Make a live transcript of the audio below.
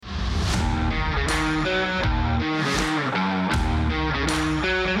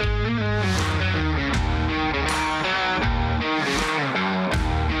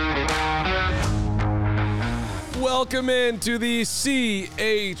Welcome into the CHGO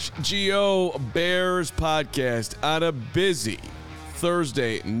Bears podcast on a busy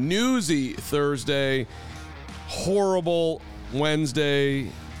Thursday, newsy Thursday, horrible Wednesday,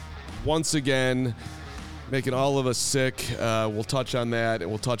 once again, making all of us sick. We'll touch on that,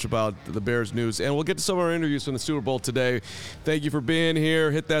 and we'll touch about the Bears news, and we'll get to some of our interviews from the Super Bowl today. Thank you for being here.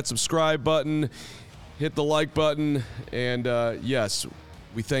 Hit that subscribe button, hit the like button, and yes,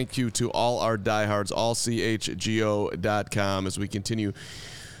 we thank you to all our diehards, allchgo.com, as we continue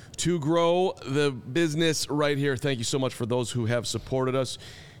to grow the business right here. Thank you so much for those who have supported us.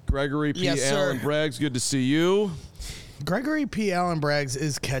 Gregory P. Allen Braggs, good to see you. Gregory P. Allen Braggs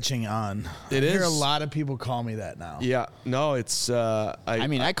is catching on. It is. I hear a lot of people call me that now. Yeah, no, it's.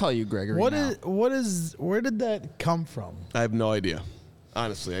 I call you Gregory. Where did that come from? I have no idea.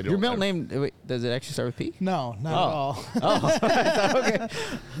 Honestly, I don't. Your middle name, wait, does it actually start with P? No, not at all. Okay.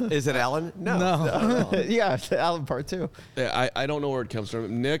 Is it Allen? No. Yeah, it's Allen part 2. Yeah, I don't know where it comes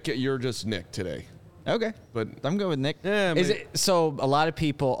from. Nick, you're just Nick today. Okay. But I'm good with Nick. Yeah, so a lot of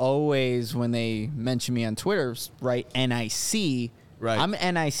people always, when they mention me on Twitter, write NIC. Right. I'm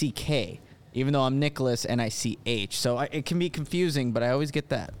NICK, even though I'm Nicholas NICH. So it can be confusing, but I always get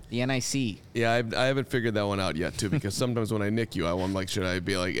that. The NIC. Yeah, I haven't figured that one out yet, too, because sometimes when I nick you, I'm like, should I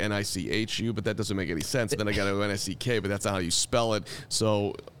be like NICHU? But that doesn't make any sense. Then I got to go NICK, but that's not how you spell it.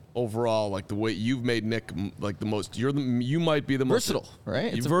 So overall, like the way you've made Nick like the most, you might be the most Versatile,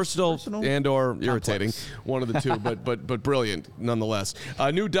 right? It's versatile and or complex. irritating, one of the two, but brilliant nonetheless.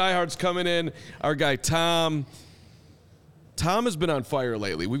 New diehards coming in. Our guy Tom. Tom has been on fire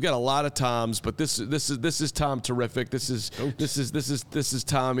lately. We've got a lot of Toms, but this is Tom terrific. This is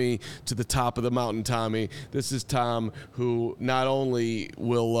Tommy to the top of the mountain. Tommy. This is Tom who not only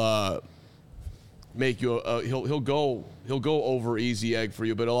will make you he'll go over easy egg for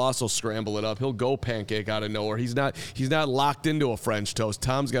you, but he'll also scramble it up. He'll go pancake out of nowhere. He's not locked into a French toast.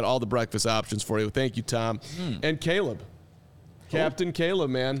 Tom's got all the breakfast options for you. Thank you, Tom. And Caleb. Captain Caleb,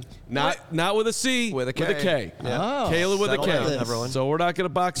 man. Not with a C, with a K. With a K. Yeah. Caleb with a Settle K. down, everyone. So we're not going to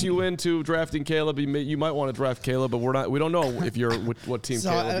box you into drafting Caleb. You might want to draft Caleb, but we don't know if you're what team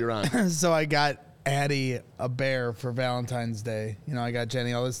Caleb you're on. So I got Addie a bear for Valentine's Day. You know, I got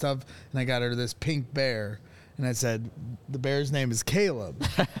Jenny all this stuff, and I got her this pink bear. And I said, the bear's name is Caleb.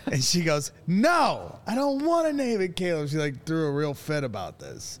 And she goes, no, I don't want to name it Caleb. She threw a real fit about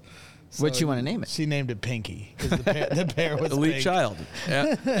this. So What'd you want to name it? She named it Pinky because the bear was Elite pink. child.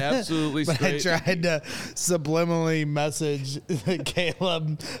 Absolutely But straight. I tried to subliminally message the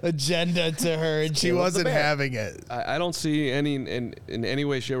Caleb agenda to her, and she Caleb the wasn't bear. having it. I don't see any in any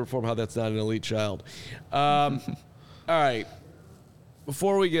way, shape, or form how that's not an elite child. All right.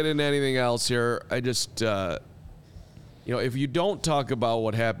 Before we get into anything else here, I just, if you don't talk about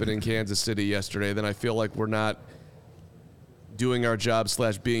what happened in Kansas City yesterday, then I feel like we're not doing our job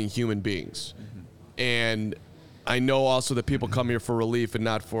 / being human beings. And I know also that people come here for relief and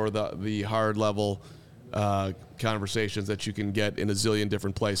not for the hard level conversations that you can get in a zillion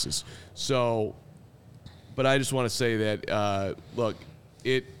different places. So, but I just want to say that, look,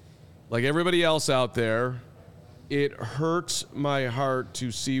 it, like everybody else out there, it hurts my heart to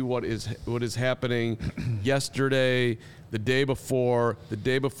see what is happening yesterday, the day before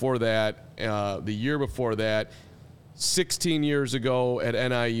that, the year before that, 16 years ago at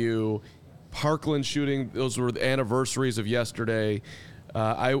NIU, Parkland shooting. Those were the anniversaries of yesterday.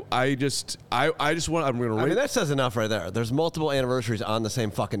 I just want. I'm going to. I mean, that says enough right there. There's multiple anniversaries on the same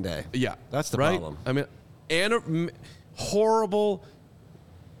fucking day. Yeah, that's the right? problem. I mean, horrible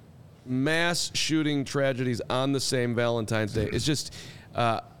mass shooting tragedies on the same Valentine's Day. It's just,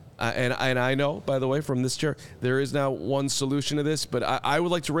 and I know, by the way, from this chair, there is now one solution to this. But I would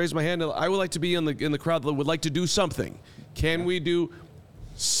like to raise my hand. I would like to be in the crowd that would like to do something. Can we do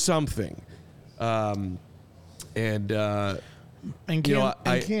something? And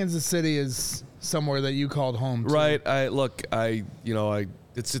Kansas City is somewhere that you called home too. Right.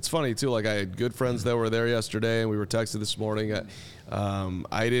 It's funny too. Like I had good friends that were there yesterday, and we were texted this morning.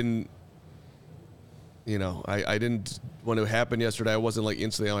 I didn't. I didn't. When it happened yesterday, I wasn't like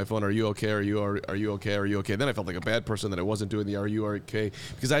instantly on my phone. Are you okay? Are you okay? Are you okay? Then I felt like a bad person that I wasn't doing the "Are you okay?"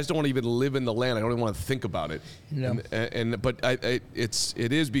 because I just don't want to even live in the land. I don't even want to think about it. Yeah. But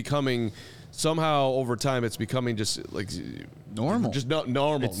it is becoming somehow over time. It's becoming just like Normal. just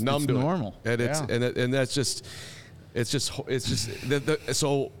normal, It's numb to normal. it, and that's just. It's just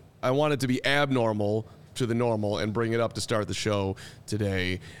so I want it to be abnormal to the normal and bring it up to start the show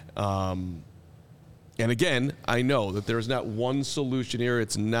today. And again, I know that there's not one solution here.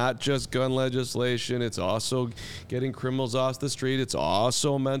 It's not just gun legislation. It's also getting criminals off the street. It's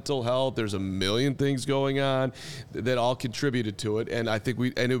also mental health. There's a million things going on that all contributed to it. And I think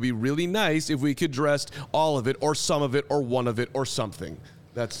it would be really nice if we could address all of it or some of it or one of it or something.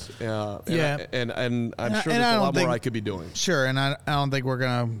 That's and I'm sure there's a lot more I could be doing. Sure, and I don't think we're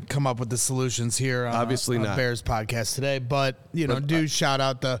gonna come up with the solutions here on Obviously on not. Bears podcast today, but shout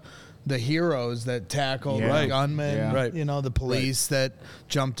out the heroes that tackled Yeah. the gunmen, Yeah. Right. The police that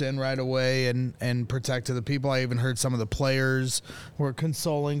jumped in right away and protected the people. I even heard some of the players were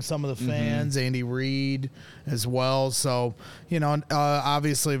consoling some of the fans, Andy Reid as well. So,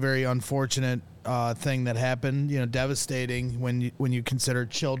 obviously a very unfortunate thing that happened, devastating when you consider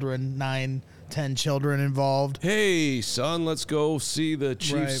children, 9-10 children involved. Hey, son, let's go see the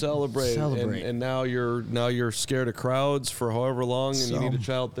Chiefs Right. celebrate. Celebrate. And now you're scared of crowds for however long, and you need a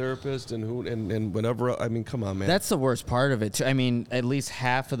child therapist and whatever. I mean, come on, man. That's the worst part of it. I mean, at least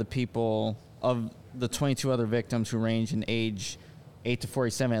half of the people of the 22 other victims who range in age 8 to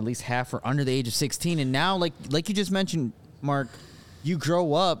 47, at least half are under the age of 16. And now, like you just mentioned, Mark, you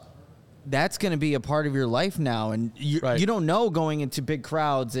grow up, that's going to be a part of your life now. And you don't know going into big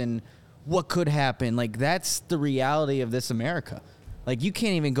crowds and what could happen. Like, that's the reality of this America. Like, you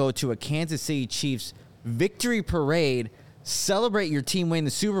can't even go to a Kansas City Chiefs victory parade, celebrate your team winning the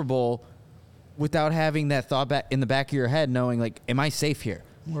Super Bowl without having that thought back in the back of your head, knowing, like, am I safe here?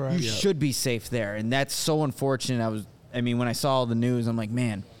 Right. You Yep. should be safe there. And that's so unfortunate. When I saw the news, I'm like,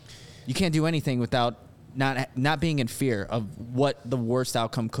 man, you can't do anything without not being in fear of what the worst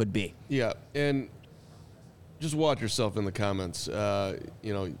outcome could be. Yeah, and just watch yourself in the comments. There are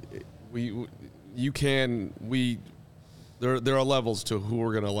levels to who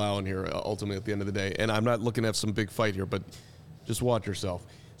we're going to allow in here ultimately at the end of the day. And I'm not looking to have some big fight here, but just watch yourself.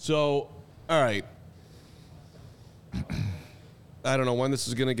 So, all right. I don't know when this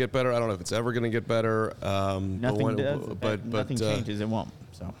is going to get better. I don't know if it's ever going to get better. Nothing changes. It won't.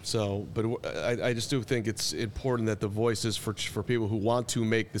 But I just do think it's important that the voices for people who want to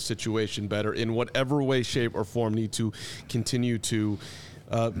make the situation better in whatever way, shape, or form need to continue to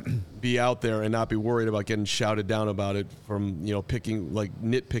be out there and not be worried about getting shouted down about it from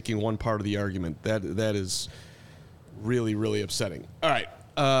nitpicking one part of the argument. That is really, really upsetting. All right,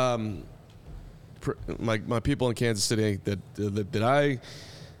 my people in Kansas City that I.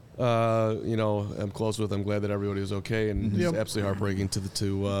 I'm close with. I'm glad that everybody was okay, and it's absolutely heartbreaking to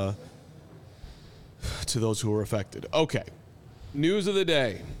those who were affected. Okay, news of the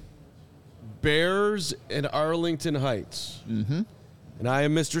day: Bears and Arlington Heights. Mm-hmm. And I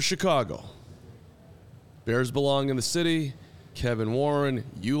am Mr. Chicago. Bears belong in the city. Kevin Warren,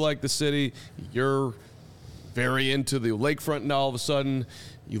 you like the city. You're very into the lakefront now. All of a sudden,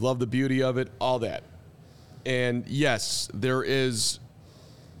 you love the beauty of it. All that, and yes, there is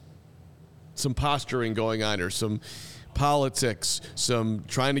some posturing going on here, some politics, some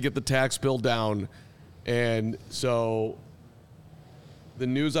trying to get the tax bill down. And so the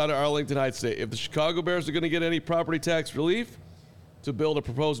news out of Arlington Heights today, if the Chicago Bears are going to get any property tax relief to build a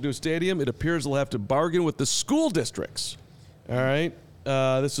proposed new stadium, it appears they'll have to bargain with the school districts. All right.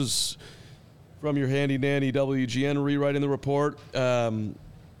 This is from your handy dandy WGN rewriting the report.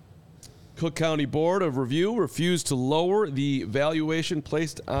 Cook County Board of Review refused to lower the valuation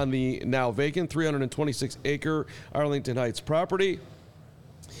placed on the now vacant 326-acre Arlington Heights property,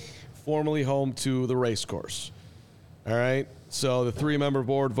 formerly home to the race course. All right, so the three-member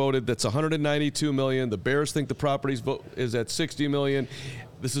board voted that's $192 million. The Bears think the property is at $60 million.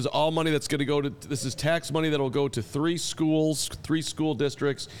 This is all money that's going to go to. This is tax money that will go to three school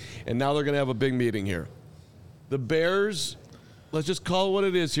districts, and now they're going to have a big meeting here. The Bears. Let's just call it what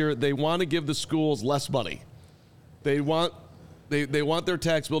it is here. They want to give the schools less money. They want their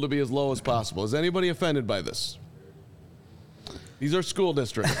tax bill to be as low as possible. Is anybody offended by this? These are school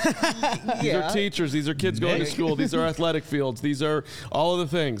districts. These are teachers. These are kids going to school. These are athletic fields. These are all of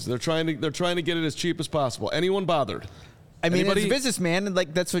the things. They're trying to get it as cheap as possible. Anyone bothered? I mean, Anybody? as a businessman,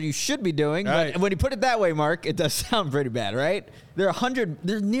 like that's what you should be doing. Right. But when you put it that way, Mark, it does sound pretty bad, right? They're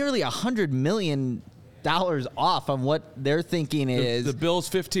nearly $100 million off on what they're thinking is. The bill's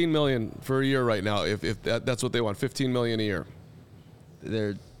 $15 million for a year right now. If that's what they want, $15 million a year.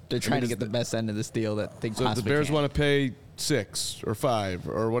 They're trying to get the best end of this deal that they So possibly if the Bears can. want to pay 6 or 5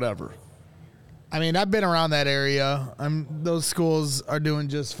 or whatever. I mean, I've been around that area. Those schools are doing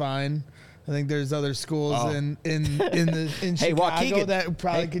just fine. I think there's other schools in Hey, Chicago Waukegan. that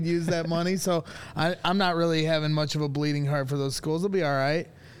probably could use that money. So I'm not really having much of a bleeding heart for those schools. They'll be all right.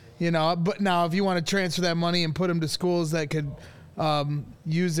 But now if you want to transfer that money and put them to schools that could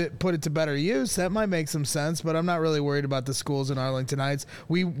use it, put it to better use, that might make some sense. But I'm not really worried about the schools in Arlington Heights.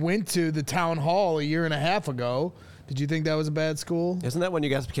 We went to the town hall a year and a half ago. Did you think that was a bad school? Isn't that when you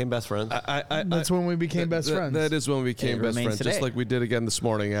guys became best friends? That's when we became best friends. That is when we became It best remains friends, just today. like we did again this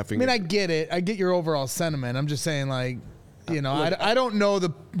morning. I mean, I get it. I get your overall sentiment. I'm just saying, like, you know, I don't know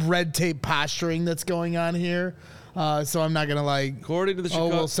the red tape posturing that's going on here. So I'm not going to, like, according to the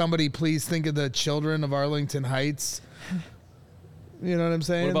Chicago, will somebody please think of the children of Arlington Heights? You know what I'm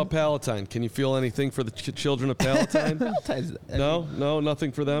saying? what about Palatine? Can you feel anything for the children of Palatine? No,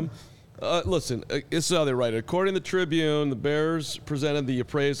 nothing for them. Listen, this is how they write it. According to the Tribune, the Bears presented the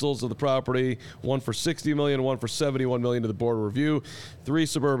appraisals of the property, one for $60 million, one for $71 million to the Board of Review. 3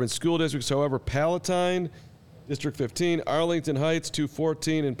 suburban school districts, however, Palatine, District 15, Arlington Heights,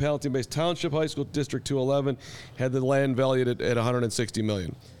 214, and Palatine-based Township High School, District 211, had the land valued at $160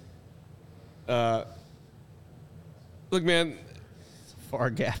 million. Look, man, Far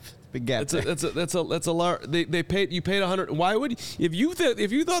gap. Big gap. that's a large. They paid, you paid 100. Why would, if you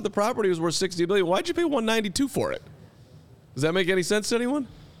thought the property was worth $60 million, why'd you pay 192 for it? Does that make any sense to anyone?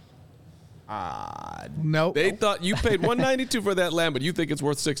 Nope. They thought you paid 192 for that land, but you think it's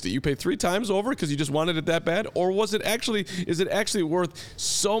worth 60. You paid 3 times over because you just wanted it that bad, or is it actually worth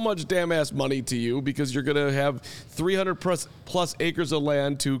so much damn ass money to you because you're gonna have 300 plus acres of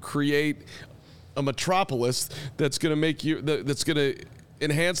land to create a metropolis that's gonna make you that's gonna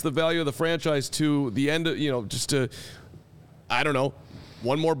enhance the value of the franchise to the end of, just to, I don't know,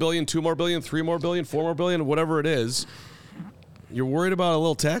 1 more billion, 2 more billion, 3 more billion, 4 more billion, whatever it is. You're worried about a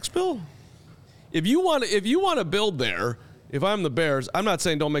little tax bill? If you want to build there, if I'm the Bears, I'm not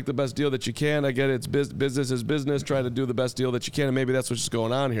saying don't make the best deal that you can. I get it. It's business is business. Try to do the best deal that you can, and maybe that's what's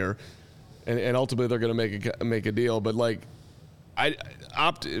going on here. And ultimately they're going to make a deal. But like,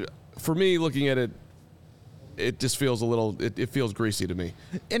 for me, looking at it, it just feels a little. It feels greasy to me.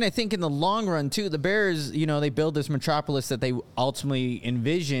 And I think in the long run too, the Bears, they build this metropolis that they ultimately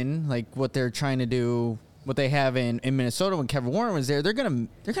envision, like what they're trying to do, what they have in Minnesota when Kevin Warren was there. They're gonna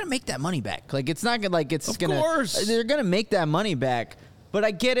make that money back. Like it's not gonna like it's Of gonna. course. They're gonna make that money back. But I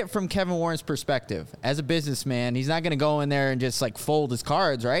get it from Kevin Warren's perspective as a businessman. He's not gonna go in there and just like fold his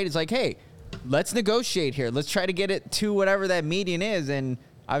cards, right? It's like, hey, let's negotiate here. Let's try to get it to whatever that median is. And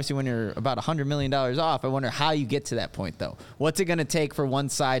obviously, when you're about $100 million off, I wonder how you get to that point, though. What's it going to take for one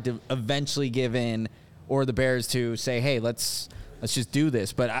side to eventually give in, or the Bears to say, "Hey, let's just do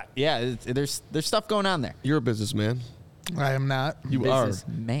this"? But there's stuff going on there. You're a businessman. I am not. You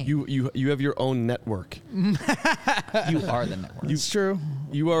Businessman. are. You have your own network. You are the network. It's true.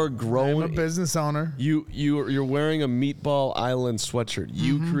 You are I'm a growing. business owner. You're wearing a Meatball Island sweatshirt.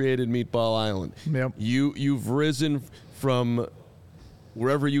 You created Meatball Island. Yep. You've risen from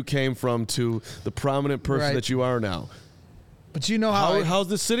wherever you came from to the prominent person Right. that you are now. But you know how How's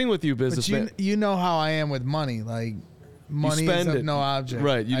this sitting with you, but businessman? you know how I am with money. Like money spend is of it. no object.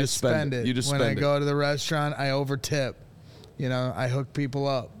 Right, you I just spend it. You just when spend I it. go to the restaurant, I overtip. I hook people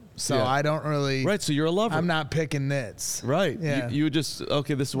up. So Yeah. I don't really. Right, so you're a lover. I'm not picking nits. Right. Yeah. You just,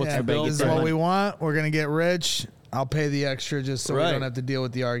 okay, this is what's Yeah, the bill. this is what we want. We're gonna get rich. I'll pay the extra just so we Right. don't have to deal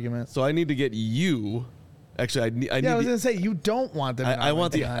with the argument. So I need to get you. Actually, I need. Yeah, I was the- gonna say you don't want them. in I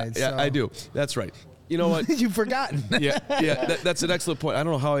want the. Arlington Heights, Yeah, so. I do. That's right. You know what? You've forgotten. yeah. That's an excellent point. I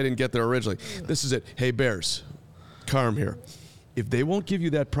don't know how I didn't get there originally. This is it. Hey, Bears, Carm here. If they won't give you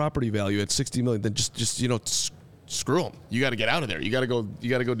that property value at $60 million, then just screw them. You got to get out of there. You got to go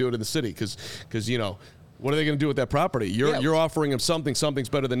do it in the city because what are they going to do with that property? You're offering them something. Something's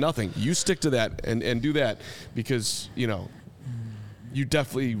better than nothing. You stick to that and do that because you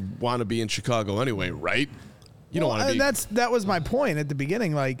definitely want to be in Chicago anyway, right? You don't want to be. That was my point at the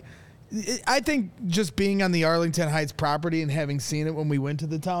beginning. Like, I think just being on the Arlington Heights property and having seen it when we went to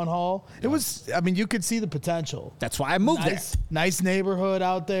the town hall, it was. I mean, you could see the potential. That's why I moved there. Nice neighborhood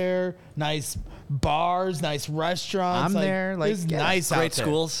out there. Nice bars. Nice restaurants. I'm there, like, it's yeah. nice out Great there.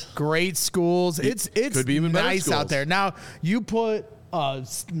 schools. Great schools. It's could be even better nice schools. out there. Now you put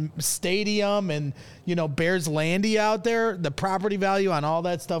stadium and Bears Landy out there, the property value on all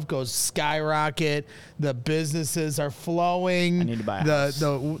that stuff goes skyrocket. The businesses are flowing. I need to buy a house.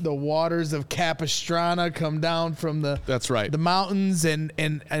 The waters of Capistrano come down from That's right. the mountains and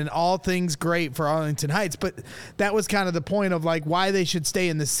all things great for Arlington Heights. But that was kind of the point of like why they should stay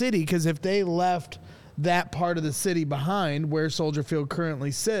in the city, because if they left that part of the city behind where Soldier Field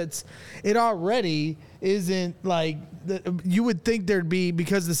currently sits, it already isn't like you would think there'd be,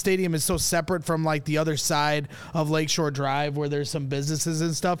 because the stadium is so separate from like the other side of Lakeshore Drive where there's some businesses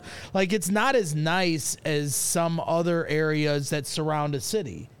and stuff. Like, it's not as nice as some other areas that surround a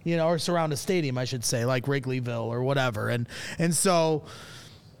city, you know, or surround a stadium, I should say, like Wrigleyville or whatever. And so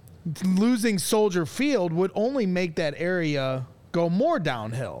losing Soldier Field would only make that area go more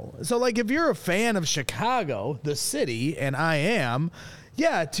downhill. So, like, if you're a fan of Chicago, the city, and I am,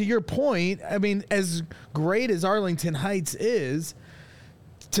 yeah, to your point, I mean, as great as Arlington Heights is,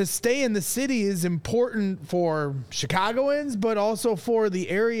 to stay in the city is important for Chicagoans, but also for the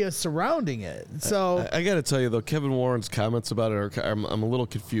area surrounding it. So I got to tell you, though, Kevin Warren's comments about it, I'm a little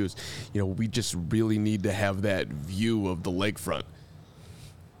confused. You know, we just really need to have that view of the lakefront.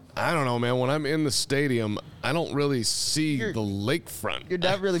 I don't know, man. When I'm in the stadium, I don't really see the lakefront. You're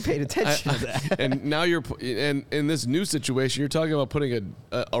not really paying attention to that. And now and in this new situation, you're talking about putting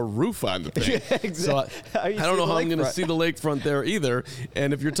a roof on the thing. Exactly. So I don't know how I'm going to see the lakefront there either.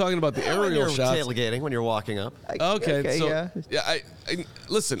 And if you're talking about the When aerial you're shots, tailgating, when you're walking up. okay, so yeah. I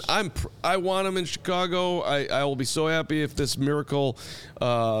listen. I want him in Chicago. I will be so happy if this miracle,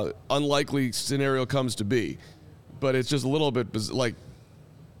 unlikely scenario comes to be. But it's just a little bit like,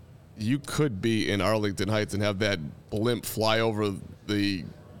 you could be in Arlington Heights and have that blimp fly over the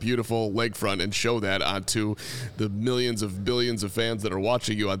beautiful lakefront and show that onto the millions of billions of fans that are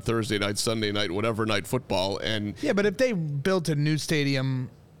watching you on Thursday night, Sunday night, whatever night football. And yeah, but if they built a new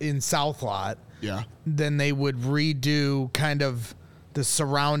stadium in South Lot, yeah, then they would redo kind of the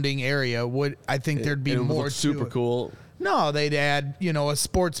surrounding area. I think there'd be it would more look to super it. cool. No, they'd add, you know, a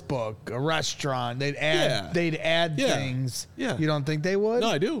sports book, a restaurant. They'd add Yeah. things. Yeah. You don't think they would? No,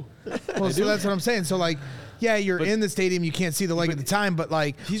 I do. Well, so that's what I'm saying. So, like, yeah, you're in the stadium, you can't see the lake at the time, but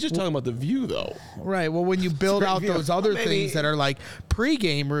like, He's just talking about the view, though. right. Well, when you build out those other Maybe- things that are like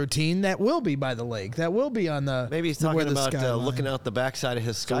pregame routine, that will be by the lake. That will be on the Maybe he's where talking the about skyline- looking out the backside of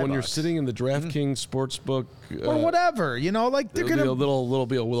his So skybox. when you're sitting in the DraftKings sportsbook, or whatever, you know, like they're there'll be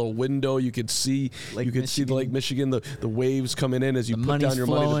gonna. a little window you could see. Lake You could see the Lake Michigan, the waves coming in as you The put money's down your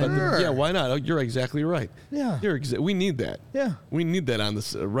money. flowing. Sure. Yeah, why not? Oh, you're exactly right. Yeah. We need that. Yeah. we need that on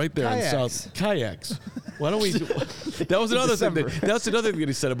this right there Kayaks. in South kayaks. Why don't we? That was another thing. That's another thing that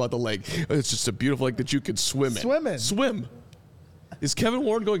he said about the lake. It's just a beautiful lake that you could swim in. Swim. Is Kevin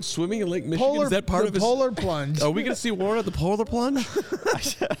Warren going swimming in Lake Michigan? Is that part of his polar plunge? Are we going to see Warren at the polar plunge?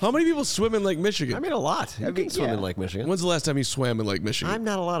 How many people swim in Lake Michigan? I mean, a lot. You can swim in Lake Michigan. When's the last time you swam in Lake Michigan? I'm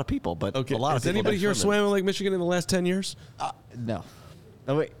not a lot of people, but Okay. a lot Has of people. anybody do here swim swam in Lake Michigan in the last 10 years? No.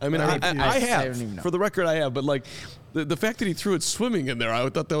 Oh, wait. I mean, I I don't have. even know. For the record, I have. But like, the fact that he threw it swimming in there, I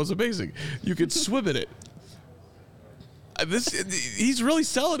thought that was amazing. You could swim in it. He's really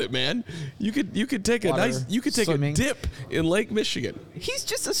selling it, man. You could take Water, a swimming. dip in Lake Michigan. He's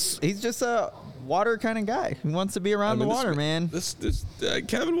just a water kind of guy. He wants to be around the water, man. This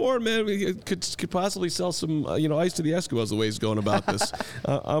Kevin Warren, man, we could possibly sell some ice to the Eskimos the way he's going about this.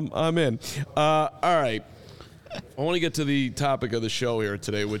 I'm in. All right, I want to get to the topic of the show here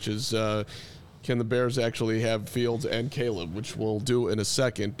today, which is can the Bears actually have Fields and Caleb, which we'll do in a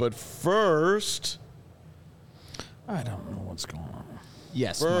second. But first, I don't know what's going on.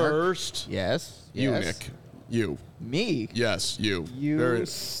 Yes, Mark. first, Yes. you, yes. Nick, you, Me. yes, you. You Very-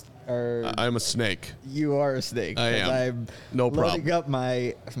 are. I'm a snake. You are a snake. I 'cause am. I'm No loading problem. up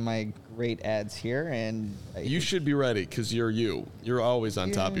my great ads here, and You should be ready because you're you. You're always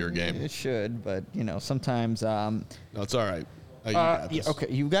on top of your game. It should, but sometimes. No, it's all right. You got this. Okay,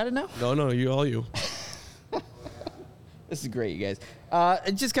 you got it now. No, you all you. This is great, you guys.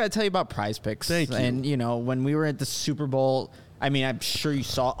 I just got to tell you about Prize Picks. Thank you. And, when we were at the Super Bowl, I mean, I'm sure you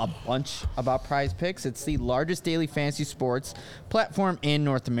saw a bunch about Prize Picks. It's the largest daily fantasy sports platform in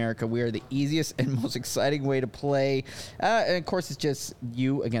North America. We are the easiest and most exciting way to play. And, of course, it's just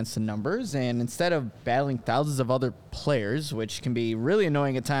you against the numbers. And instead of battling thousands of other players, which can be really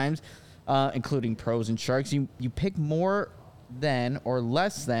annoying at times, including pros and sharks, you pick more than or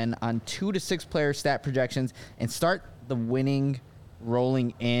less than on 2 to 6 player stat projections and start the winning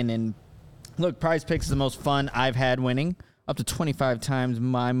rolling in. And look, Prize Picks is the most fun I've had winning, up to 25 times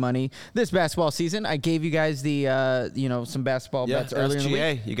my money this basketball season. I gave you guys the some basketball Yeah, bets earlier in the week.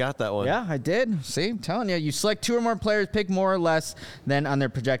 SGA, you got that one. Yeah, I did. See, I'm telling you, you select 2 or more players, pick more or less than on their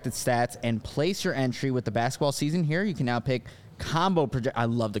projected stats, and place your entry with the basketball season here. You can now pick combo project. I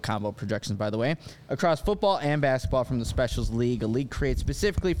love the combo projections, by the way. Across football and basketball from the Specials League, a league created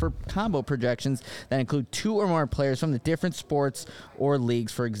specifically for combo projections that include 2 or more players from the different sports or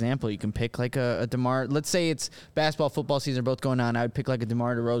leagues. For example, you can pick like a DeMar. Let's say it's basketball, football season both going on. I would pick like a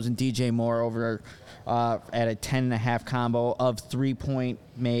DeMar DeRozan, DJ Moore over at a 10.5 combo of 3-point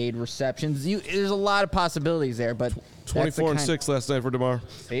made receptions. There's a lot of possibilities there, but 24 and 6 last night for DeMar.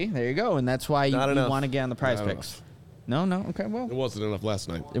 See, there you go, and that's why you enough. want to get on the Prize Not Picks. No, okay, well. It wasn't enough last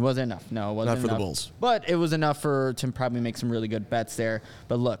night. It wasn't enough. No, it wasn't Not for the enough. Bulls. But it was enough to probably make some really good bets there.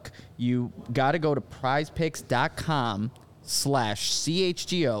 But look, you got to go to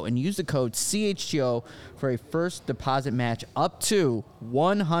prizepicks.com/CHGO and use the code CHGO for a first deposit match up to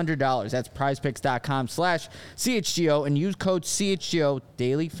 $100. That's prizepicks.com/CHGO and use code CHGO.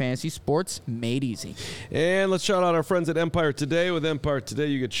 Daily fantasy sports made easy. And let's shout out our friends at Empire Today. With Empire Today,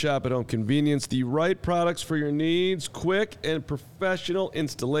 you get shop at home convenience, the right products for your needs, quick and professional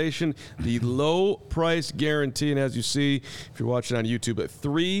installation, the low price guarantee. And as you see, if you're watching on YouTube, at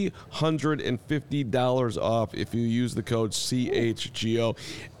 $350 off if you use the code CHGO.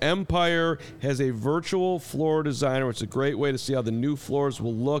 Empire has a virtual floor designer, which is a great way to see how the new floors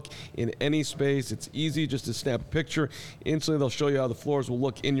will look in any space. It's easy just to snap a picture. Instantly, they'll show you how the floors will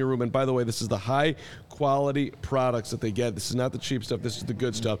look in your room. And by the way, this is the high quality products that they get. This is not the cheap stuff. This is the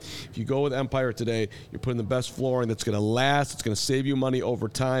good stuff. If you go with Empire Today, you're putting the best flooring that's going to last. It's going to save you money over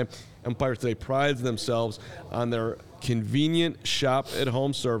time. Empire Today prides themselves on their convenient shop at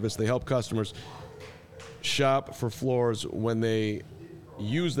home service. They help customers shop for floors when they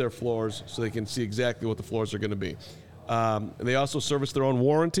use their floors so they can see exactly what the floors are going to be. And they also service their own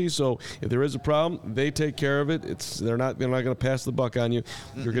warranty, so if there is a problem, they take care of it. They're not going to pass the buck on you.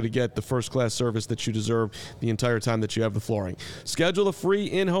 You're going to get the first-class service that you deserve the entire time that you have the flooring. Schedule a free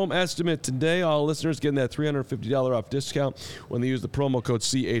in-home estimate today. All listeners getting that $350 off discount when they use the promo code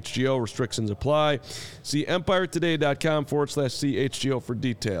CHGO. Restrictions apply. See EmpireToday.com/CHGO for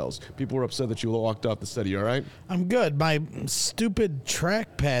details. People were upset that you walked off the set. Are you all right? I'm good. My stupid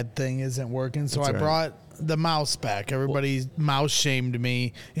trackpad thing isn't working, so That's I all right. brought the mouse back. Everybody mouse shamed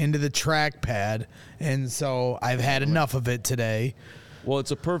me into the trackpad, and so I've had enough of it today. Well, it's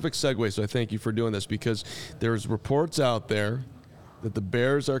a perfect segue, so I thank you for doing this, because there's reports out there that the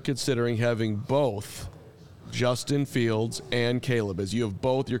Bears are considering having both Justin Fields and Caleb. As you have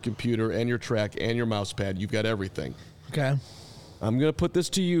both your computer and your track and your mouse pad, you've got everything. Okay. I'm going to put this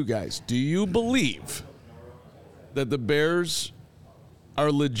to you guys. Do you believe that the Bears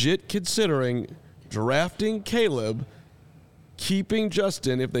are legit considering drafting Caleb, keeping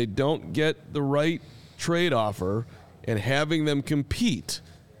Justin if they don't get the right trade offer, and having them compete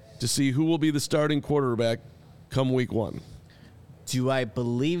to see who will be the starting quarterback come week 1? Do I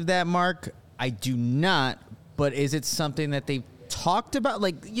believe that, Mark? I do not. But is it something that they've talked about?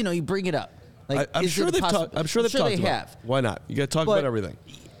 Like, you bring it up. Like, I'm sure they've talked about it. Why not? You got to talk about everything.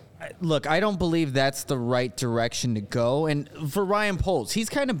 Look, I don't believe that's the right direction to go. And for Ryan Poles, he's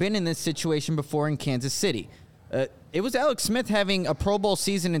kind of been in this situation before in Kansas City. It was Alex Smith having a Pro Bowl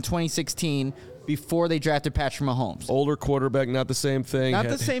season in 2016 before they drafted Patrick Mahomes. Older quarterback, not the same thing. Not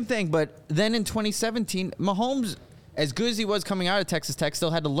the same thing, but then in 2017, Mahomes, as good as he was coming out of Texas Tech,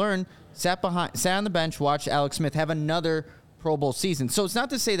 still had to learn, sat on the bench, watched Alex Smith have another Pro Bowl season. So it's not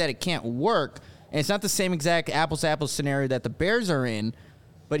to say that it can't work, and it's not the same exact apples-to-apples scenario that the Bears are in,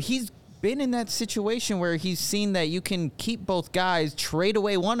 but he's been in that situation where he's seen that you can keep both guys, trade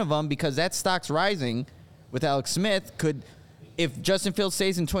away one of them because that stock's rising with Alex Smith. If Justin Fields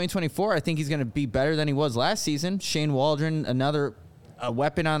stays in 2024, I think he's going to be better than he was last season. Shane Waldron, another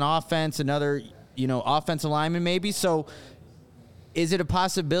weapon on offense, another offensive lineman maybe. So is it a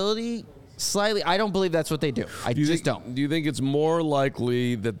possibility? Slightly. I don't believe that's what they do. I just don't. Do you think it's more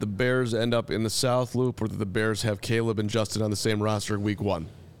likely that the Bears end up in the South Loop, or that the Bears have Caleb and Justin on the same roster in week 1?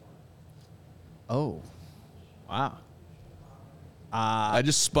 Oh, wow. I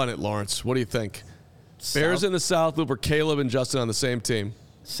just spun it, Lawrence. What do you think? Bears in the South Loop or Caleb and Justin on the same team?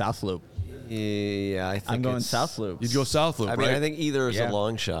 South Loop. Yeah, I think I'm going it's- South Loop. You'd go South Loop, I right? mean, I think either is Yeah. a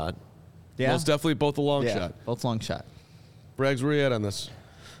long shot. Yeah. Well, it's definitely both a long shot. Both long shot. Braggs, where are you at on this?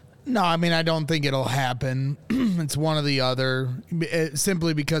 No, I mean, I don't think it'll happen. It's one or the other,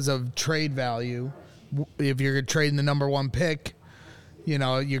 simply because of trade value. If you're trading the number 1 pick,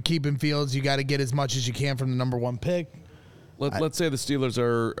 you're keeping Fields. You got to get as much as you can from the number 1 pick. Let's say the Steelers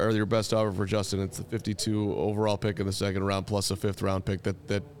are your best offer for Justin. It's the 52 overall pick in the second round plus a 5th round pick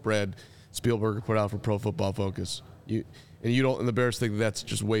that Brad Spielberg put out for Pro Football Focus. And the Bears think that's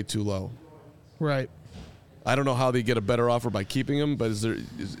just way too low. Right. I don't know how they get a better offer by keeping him, but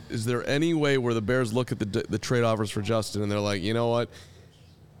is there any way where the Bears look at the trade offers for Justin and they're like, you know what?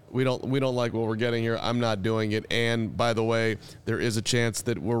 We don't like what we're getting here. I'm not doing it. And by the way, there is a chance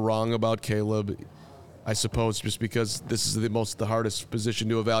that we're wrong about Caleb. I suppose just because this is the hardest position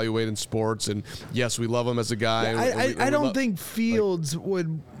to evaluate in sports, and yes, we love him as a guy. I don't think Fields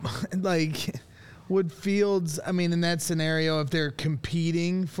would Fields. I mean, in that scenario, if they're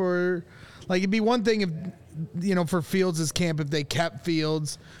competing for, like, it'd be one thing if, for Fields' camp, if they kept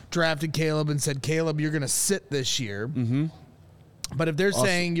Fields, drafted Caleb, and said, Caleb, you're going to sit this year. Mm-hmm. But if they're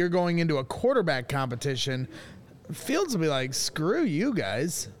saying you're going into a quarterback competition, Fields will be like, screw you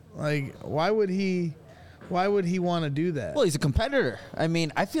guys. Like, why would he want to do that? Well, he's a competitor. I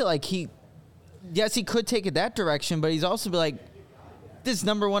mean, I feel like he could take it that direction, but he's also be like, this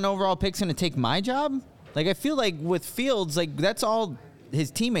number 1 overall pick's going to take my job? Like, I feel like with Fields, like, that's all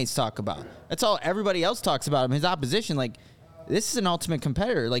his teammates talk about. That's all everybody else talks about him, his opposition. Like, this is an ultimate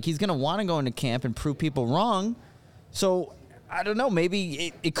competitor. Like, he's going to want to go into camp and prove people wrong. So, I don't know.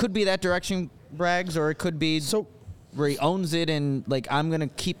 Maybe it could be that direction, Braggs, or it could be where he owns it and, like, I'm going to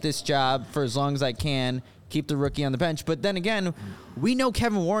keep this job for as long as I can, keep the rookie on the bench. But then again, we know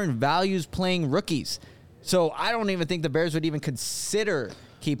Kevin Warren values playing rookies. So I don't even think the Bears would even consider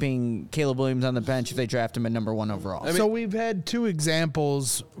keeping Caleb Williams on the bench if they draft him at number 1 overall. So we've had 2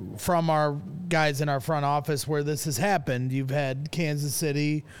 examples from our guys in our front office where this has happened. You've had Kansas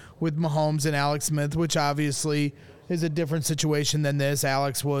City with Mahomes and Alex Smith, which obviously is a different situation than this.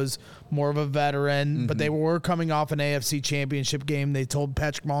 Alex was more of a veteran, but they were coming off an AFC championship game. They told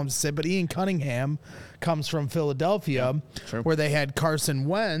Patrick Mahomes to sit, but Ian Cunningham comes from Philadelphia, where they had Carson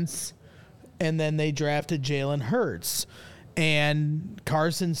Wentz, and then they drafted Jalen Hurts. And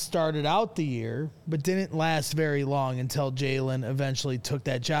Carson started out the year, but didn't last very long until Jalen eventually took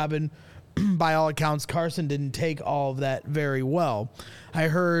that job. And by all accounts, Carson didn't take all of that very well. I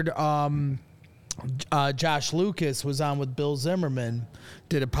heard Josh Lucas was on with Bill Zimmerman,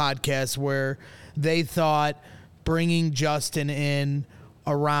 did a podcast where they thought bringing Justin in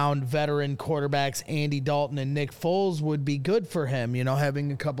around veteran quarterbacks Andy Dalton and Nick Foles would be good for him,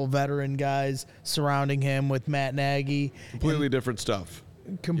 having a couple veteran guys surrounding him with Matt Nagy. Completely different stuff.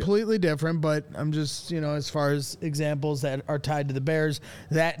 Completely different, but I'm just, as far as examples that are tied to the Bears,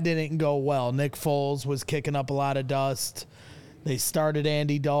 that didn't go well. Nick Foles was kicking up a lot of dust. They started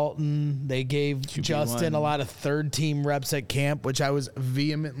Andy Dalton. They gave QB1. Justin a lot of third-team reps at camp, which I was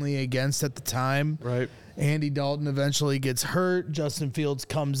vehemently against at the time. Right. Andy Dalton eventually gets hurt. Justin Fields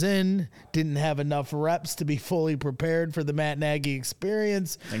comes in, didn't have enough reps to be fully prepared for the Matt Nagy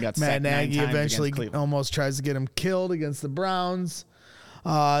experience. Matt Nagy eventually almost tries to get him killed against the Browns.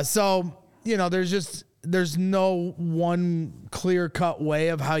 There's no one clear-cut way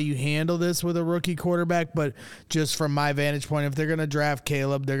of how you handle this with a rookie quarterback, but just from my vantage point, if they're going to draft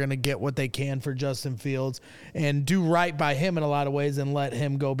Caleb, they're going to get what they can for Justin Fields and do right by him in a lot of ways and let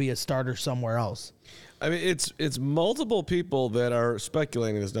him go be a starter somewhere else. I mean, it's multiple people that are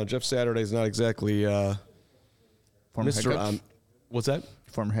speculating this now. Jeff Saturday is not exactly Mr. On. What's that?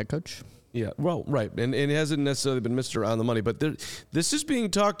 Former head coach. Yeah, well, right, and it hasn't necessarily been Mr. On the money, but this is being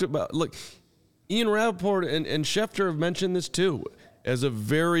talked about. Look, Ian Rappaport and Schefter have mentioned this too as a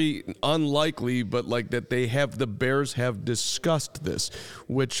very unlikely, but like that the Bears have discussed this,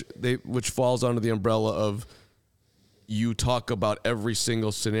 which falls under the umbrella of you talk about every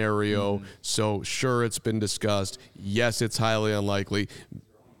single scenario. Mm-hmm. So sure, it's been discussed. Yes, it's highly unlikely.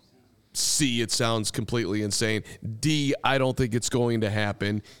 C, it sounds completely insane. D, I don't think it's going to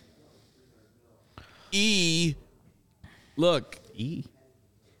happen. E, look. E.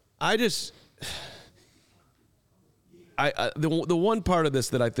 The one part of this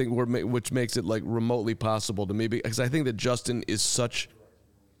that I think which makes it like remotely possible to me, because I think that Justin is such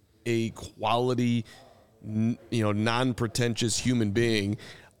a quality, non-pretentious human being.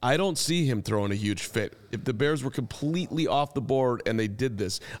 I don't see him throwing a huge fit. If the Bears were completely off the board and they did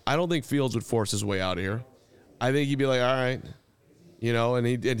this, I don't think Fields would force his way out of here. I think he'd be like, all right,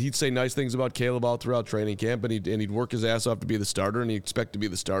 and he'd say nice things about Caleb all throughout training camp, and he'd work his ass off to be the starter, and he'd expect to be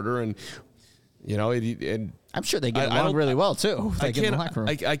the starter, and and I'm sure they get along really well too. I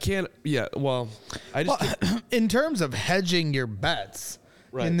can't. Yeah. Well, in terms of hedging your bets,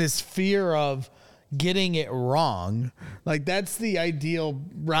 right, in this fear of getting it wrong, like that's the ideal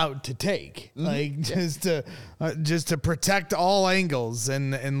route to take. Mm-hmm. Like just to protect all angles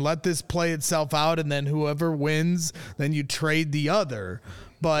and let this play itself out, and then whoever wins, then you trade the other.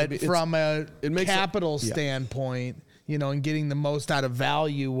 But from a capital standpoint, and getting the most out of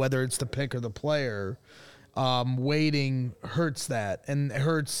value, whether it's the pick or the player, waiting hurts that, and it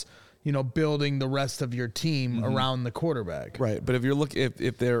hurts building the rest of your team around the quarterback. Right, but if you're looking,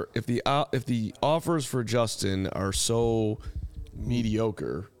 if the offers for Justin are so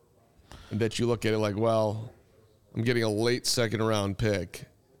mediocre that you look at it like, well, I'm getting a late second round pick,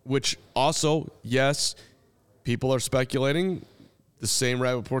 which also, yes, people are speculating. The same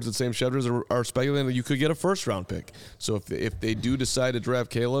reports, the same Shedras are speculating that you could get a first round pick. So if they do decide to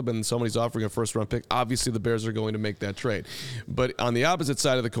draft Caleb and somebody's offering a first round pick, obviously the Bears are going to make that trade. But on the opposite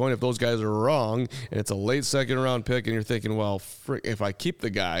side of the coin, if those guys are wrong and it's a late second round pick and you're thinking, well, if I keep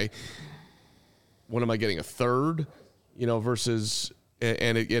the guy, what am I getting, a third? Versus,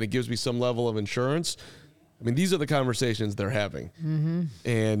 and it gives me some level of insurance. I mean, these are the conversations they're having.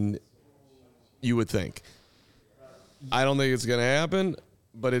 And you would think. I don't think it's going to happen,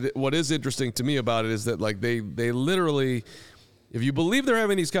 but what is interesting to me about it is that they literally, if you believe they're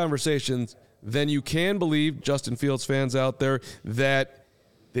having these conversations, then you can believe, Justin Fields fans out there, that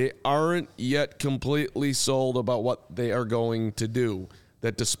they aren't yet completely sold about what they are going to do.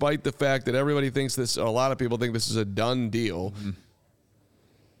 That despite the fact that everybody thinks this, a lot of people think this is a done deal,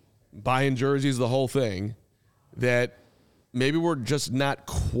 buying jerseys, the whole thing, that maybe we're just not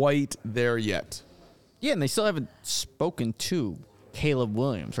quite there yet. Yeah, and they still haven't spoken to Caleb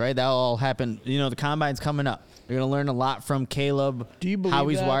Williams, right? That'll all happen. The combine's coming up. They're going to learn a lot from Caleb. Do you believe how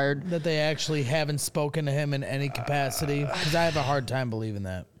he's wired? That they actually haven't spoken to him in any capacity? Because I have a hard time believing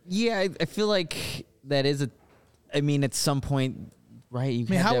that. Yeah, I feel like that is at some point, right?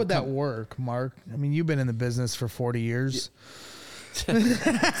 How would that work, Mark? You've been in the business for 40 years.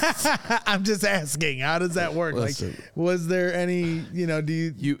 I'm just asking, how does that work? Listen. Was there any,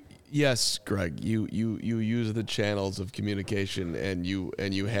 do you... Yes, Greg, you use the channels of communication and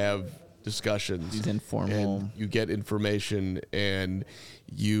you have discussions. These informal. And you get information and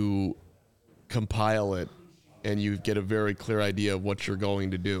you compile it and you get a very clear idea of what you're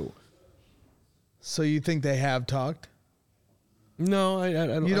going to do. So you think they have talked? No, I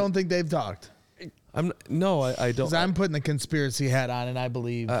don't. You don't think they've talked? I don't. Because I'm putting the conspiracy hat on, and I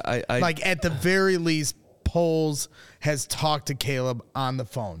believe, I at the very least, Poles has talked to Caleb on the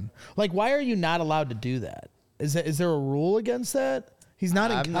phone. Why are you not allowed to do that? Is there a rule against that? He's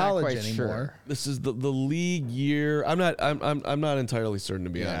not in college anymore. Sure. This is the league year. I'm not entirely certain, to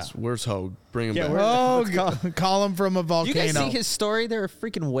be honest. Where's Hogue? Bring him back. Call him from a volcano. You guys see his story? There are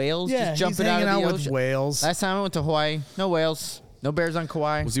freaking whales just jumping he's hanging out of the out ocean. with whales. Last time I went to Hawaii, no whales, no bears on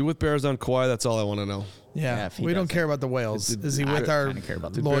Kauai. Was he with Bears on Kauai? That's all I want to know. Yeah, we don't care about the whales. Is he with our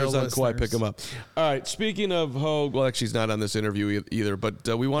The loyal Bears on listeners? Kauai pick him up. All right, speaking of Hogue, well, actually, he's not on this interview either, but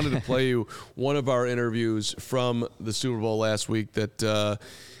we wanted to play you one of our interviews from the Super Bowl last week that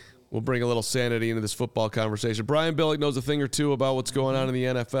will bring a little sanity into this football conversation. Brian Billick knows a thing or two about what's going on in the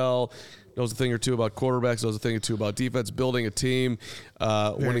NFL, knows a thing or two about quarterbacks, knows a thing or two about defense, building a team,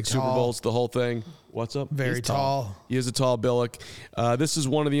 winning Super Bowls, the whole thing. What's up? Very tall. He is a tall Billick. This is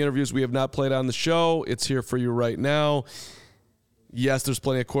one of the interviews we have not played on the show. It's here for you right now. Yes, there's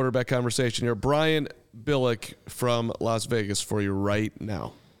plenty of quarterback conversation here. Brian Billick from Las Vegas for you right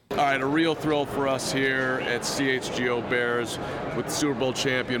now. All right, a real thrill for us here at CHGO Bears with Super Bowl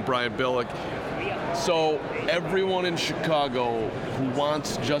champion Brian Billick. So everyone in Chicago who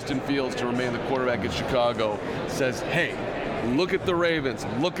wants Justin Fields to remain the quarterback in Chicago says, hey, look at the Ravens,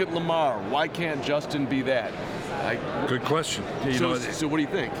 look at Lamar. Why can't Justin be that? Good question. So what do you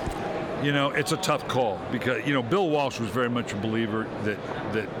think? It's a tough call because, Bill Walsh was very much a believer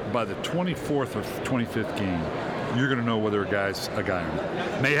that by the 24th or 25th game, you're going to know whether a guy's a guy or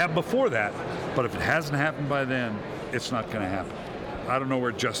not. May have before that, but if it hasn't happened by then, it's not going to happen. I don't know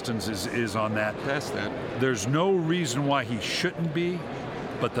where Justin's is on that. Past that. There's no reason why he shouldn't be,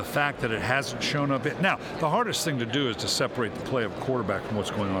 but the fact that it hasn't shown up yet. Now, the hardest thing to do is to separate the play of a quarterback from what's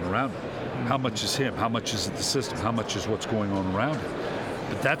going on around him. How much is him? How much is it the system? How much is what's going on around him?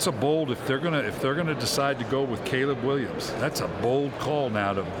 But that's a bold. If they're gonna decide to go with Caleb Williams, that's a bold call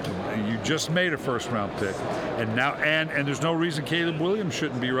now. You just made a first-round pick, and now and there's no reason Caleb Williams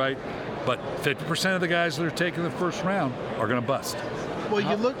shouldn't be right. But 50% of the guys that are taking the first round are going to bust. Well,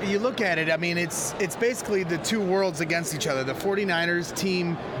 you look at it. It's basically the two worlds against each other. The 49ers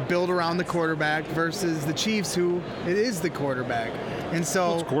team built around the quarterback versus the Chiefs, who it is the quarterback. And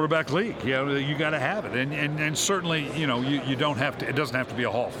so it's a quarterback league. You got to have it. And certainly, you don't have to. It doesn't have to be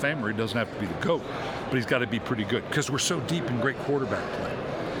a Hall of Famer. It doesn't have to be the GOAT, but he's got to be pretty good because we're so deep in great quarterback play.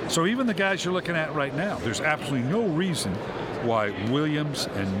 So even the guys you're looking at right now, there's absolutely no reason why Williams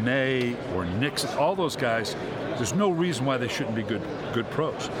and May or Nixon, all those guys, there's no reason why they shouldn't be good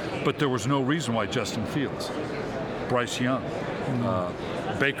pros. But there was no reason why Justin Fields, Bryce Young,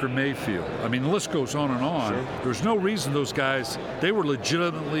 Baker Mayfield. I mean, the list goes on and on. Sure. There's no reason those guys, they were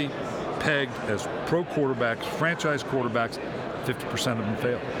legitimately pegged as pro quarterbacks, franchise quarterbacks. 50% of them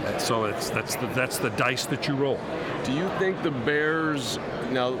fail. So that's the dice that you roll. Do you think the Bears,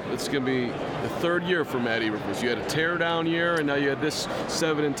 now it's going to be the third year for Matt Eberflus. You had a tear-down year, and now you had this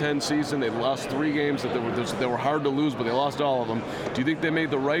 7-10 season. They lost 3 games that were hard to lose, but they lost all of them. Do you think they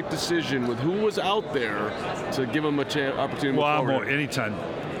made the right decision with who was out there to give them a opportunity to move forward? Anytime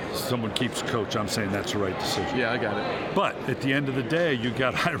someone keeps a coach, I'm saying that's the right decision. Yeah, I got it. But at the end of the day,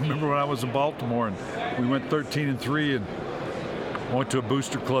 I remember when I was in Baltimore, and we went 13-3, and went to a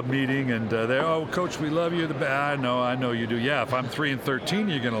booster club meeting, and Coach, we love you. I know you do. Yeah, if I'm 3-13,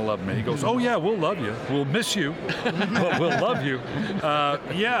 you're going to love me. He goes, oh yeah, we'll love you. We'll miss you, but we'll love you.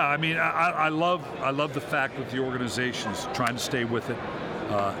 I love the fact that the organization's trying to stay with it.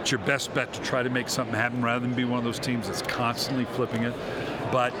 It's your best bet to try to make something happen rather than be one of those teams that's constantly flipping it.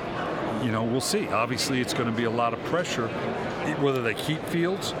 But we'll see. Obviously, it's going to be a lot of pressure, whether they keep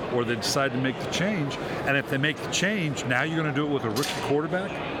Fields or they decide to make the change. And if they make the change, now you're going to do it with a rookie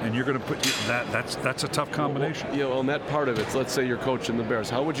quarterback, and you're going to put that's a tough combination. On that part of it, let's say you're coaching the Bears.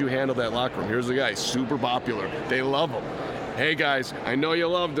 How would you handle that locker room? Here's a guy, super popular. They love him. Hey guys, I know you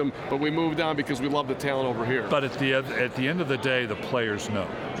loved him, but we moved on because we love the talent over here. But at the end of the day, the players know.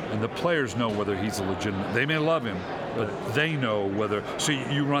 And the players know whether he's a legitimate. They may love him, but they know whether. So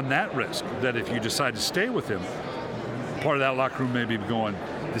you run that risk that if you decide to stay with him, part of that locker room may be going,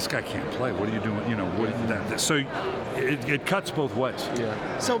 this guy can't play. What are you doing? So it cuts both ways.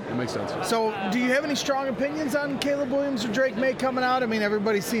 Yeah. So it makes sense. So do you have any strong opinions on Caleb Williams or Drake May coming out? I mean,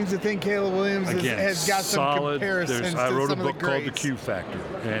 everybody seems to think Caleb Williams has got solid, some comparisons. I wrote to some a book of the called The greats. Q Factor,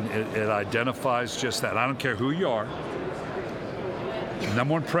 and it identifies just that. I don't care who you are.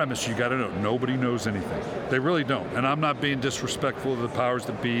 Number one premise, you got to know, nobody knows anything. They really don't. And I'm not being disrespectful to the powers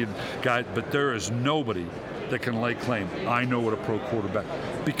that be, but there is nobody that can lay claim, I know what a pro quarterback,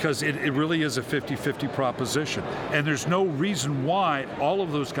 because it really is a 50-50 proposition. And there's no reason why all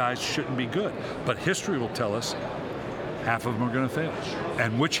of those guys shouldn't be good. But history will tell us half of them are going to fail.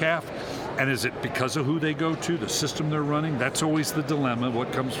 And which half? And is it because of who they go to, the system they're running? That's always the dilemma.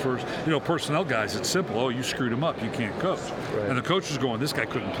 What comes first? Personnel guys, it's simple. Oh, you screwed him up. You can't coach. Right. And the coach is going, this guy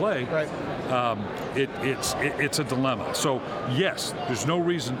couldn't play. Right. It's a dilemma. So, yes, there's no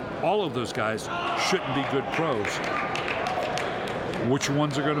reason all of those guys shouldn't be good pros. Which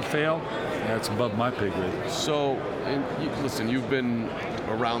ones are going to fail? That's above my pay grade. So, listen, you've been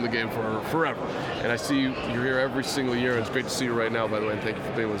around the game for forever, and I see you're here every single year, and it's great to see you right now, by the way, and thank you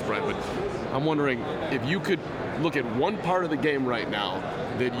for being with us, Brian. But I'm wondering if you could look at one part of the game right now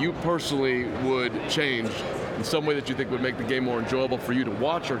that you personally would change in some way that you think would make the game more enjoyable for you to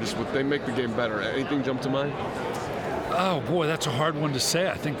watch, or just would they make the game better? Anything jump to mind? Oh boy, that's a hard one to say.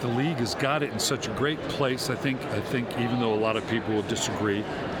 I think the league has got it in such a great place. I think even though a lot of people will disagree,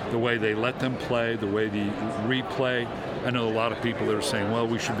 the way they let them play, the way the replay. I know a lot of people that are saying, well,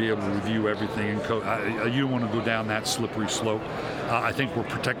 we should be able to review everything. And you don't want to go down that slippery slope. I think we're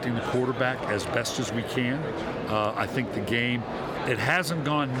protecting the quarterback as best as we can. I think the game, it hasn't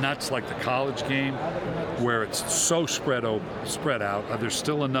gone nuts like the college game where it's so spread out. There's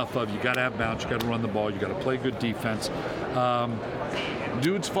still enough of, you got to have bounce, you got to run the ball, you got to play good defense.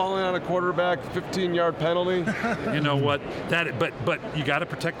 Dudes falling on a quarterback, 15-yard penalty. You know what? But you got to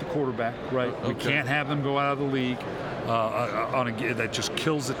protect the quarterback, right? Okay. We can't have them go out of the league. That just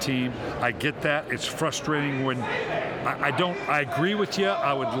kills the team. I get that. It's frustrating when I agree with you.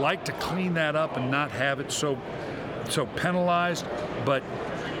 I would like to clean that up and not have it so penalized, but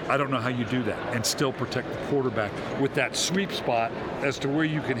I don't know how you do that and still protect the quarterback with that sweep spot as to where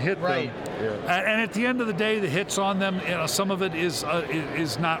you can hit them. Yeah. And at the end of the day, the hits on them, some of it is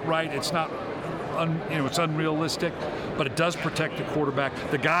not right. It's not, it's unrealistic, but it does protect the quarterback.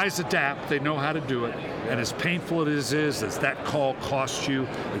 The guys adapt; they know how to do it. And as painful as that call cost you,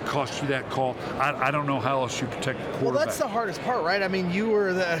 it cost you that call. I don't know how else you protect the quarterback. Well, that's the hardest part, right? I mean, you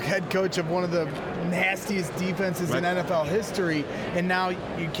were the head coach of one of the nastiest defenses in NFL history, and now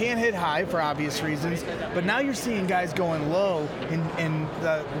you can't hit high for obvious reasons, but now you're seeing guys going low, and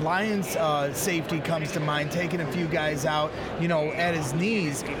the Lions safety comes to mind, taking a few guys out, at his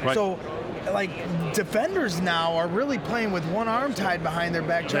knees. Right. So, defenders now are really playing with one arm tied behind their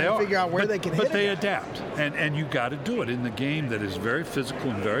back, trying to figure out where they can hit it. But they adapt, and you got to do it in the game that is very physical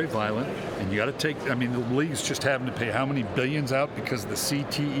and very violent, and you got to take, the league's just having to pay how many billions out because of the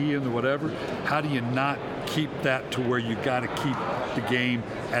CTE and the whatever. How do you not keep that to where you got to keep the game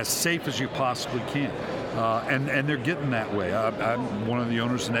as safe as you possibly can? And they're getting that way. I'm one of the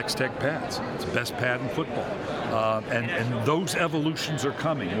owners of Next Tech Pads. It's the best pad in football. And those evolutions are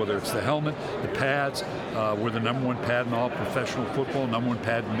coming, whether it's the helmet, the pads. We're the #1 pad in all professional football, #1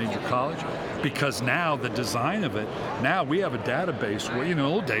 pad in major college. Because now the design of it, now we have a database where, in the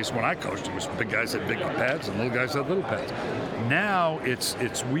old days when I coached, it was big guys had big pads and little guys had little pads. Now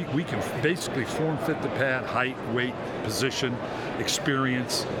we can basically form fit the pad, height, weight, position,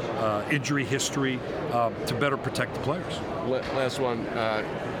 experience, injury history, to better protect the players. Last one.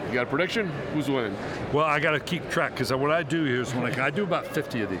 You got a prediction? Who's winning? Well, I got to keep track because what I do here is I do about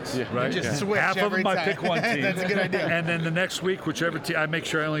 50 of these, right? You just switch half of every them I time. pick one team. That's a good idea. And then the next week, whichever team, I make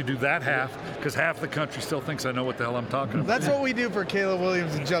sure I only do that half because half the country still thinks I know what the hell I'm talking about. That's what we do for Caleb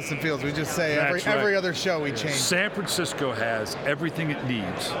Williams and Justin Fields. We just say That's right. every other show we change. San Francisco has everything it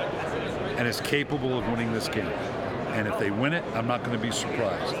needs and is capable of winning this game. And if they win it, I'm not going to be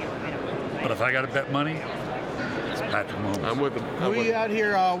surprised. But if I got to bet money, it's Patrick Mahomes. I'm with them. Who are you out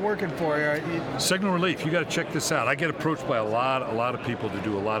here working for? Signal Relief, you got to check this out. I get approached by a lot of people to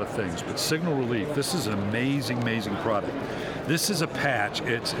do a lot of things, but Signal Relief, this is an amazing product. This is a patch.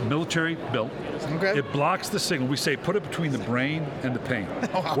 It's military built. Okay. It blocks the signal. We say put it between the brain and the pain.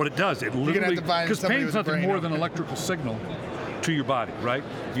 Wow. What it does, it literally, because pain is nothing more than electrical signal to your body, right?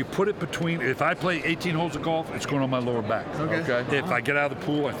 You put it between, if I play 18 holes of golf, it's going on my lower back. Okay. If I get out of the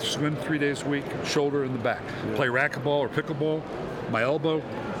pool, I swim 3 days a week, shoulder in the back. Play racquetball or pickleball, my elbow,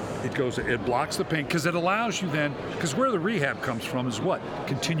 it blocks the pain because it allows you then, because where the rehab comes from is what?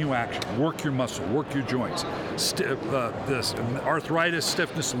 Continue action, work your muscle, work your joints. This arthritis,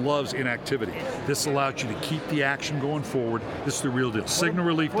 stiffness loves inactivity. This allows you to keep the action going forward. This is the real deal.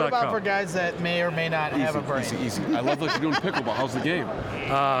 Signalrelief.com. What about for guys that may or may not have a brain? Easy. I love that you're doing pickleball. How's the game?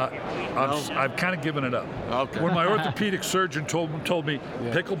 I've kind of given it up. Okay. When my orthopedic surgeon told me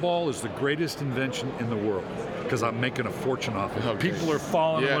pickleball is the greatest invention in the world because I'm making a fortune off it. Okay. People are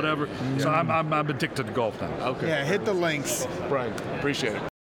falling or whatever. Yeah. So I'm addicted to golf now. Okay. Yeah, hit the links. Brian, appreciate it.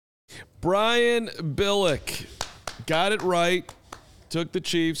 Brian Billick got it right. Took the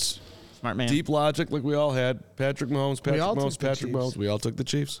Chiefs. Smart man. Deep logic like we all had. Patrick Mahomes. all took the Chiefs. We all took the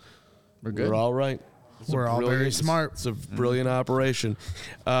Chiefs. We're good. We're all right. We're all very smart. It's a brilliant operation.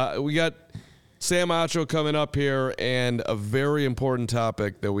 We got Sam Acho coming up here and a very important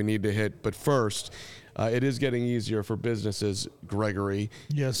topic that we need to hit. But first, it is getting easier for businesses, Gregory,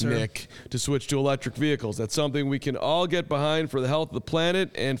 Yes, sir. Nick, to switch to electric vehicles. That's something we can all get behind for the health of the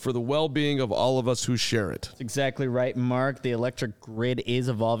planet and for the well-being of all of us who share it. That's exactly right, Mark. The electric grid is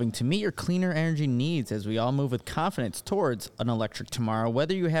evolving to meet your cleaner energy needs as we all move with confidence towards an electric tomorrow.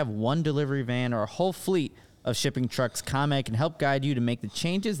 Whether you have one delivery van or a whole fleet of shipping trucks, ComEd can help guide you to make the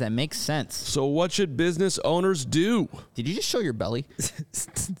changes that make sense. So what should business owners do? Did you just show your belly?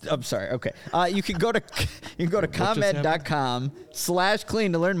 I'm sorry. Okay. You can go to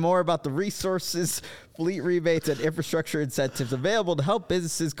ComEd.com/clean to learn more about the resources, fleet rebates, and infrastructure incentives available to help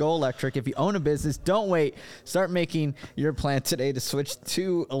businesses go electric. If you own a business, don't wait. Start making your plan today to switch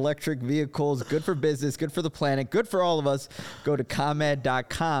to electric vehicles. Good for business, good for the planet, good for all of us. Go to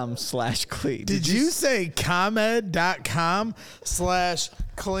ComEd.com/clean. Did you say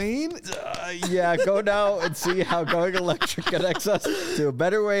ComEd.com/clean? Yeah, go now and see how going electric connects us to a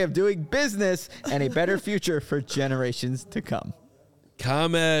better way of doing business and a better future for generations to come.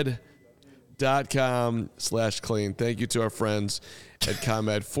 ComEd.com/clean. Thank you to our friends at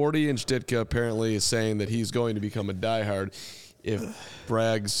ComEd. 40-inch Ditka apparently is saying that he's going to become a diehard if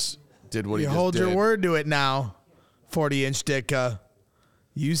Braggs did what he You just hold did. your word to it now, 40-inch Ditka.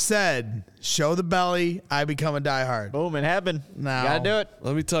 You said, show the belly, I become a diehard. Boom, it happened. Now- Gotta do it.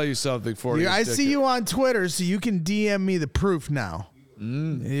 Let me tell you something, 40-inch I Ditka. see you on Twitter, so you can DM me the proof now. Are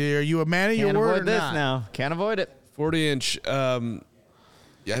you a man of your Can't word or avoid this not? now. Can't avoid it. 40-inch, I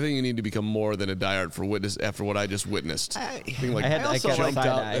think you need to become more than a diehard for witness after what I just witnessed. That thing, I got jumped side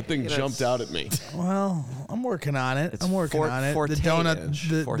out. eye. That thing jumped out at me. Well, I'm working on it. It's I'm working on it. The donut, 40-inch.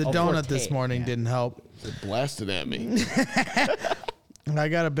 the donut this 40, morning yeah. didn't help. It blasted at me. I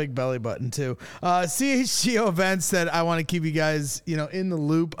got a big belly button too. CHGO events that I want to keep you guys, in the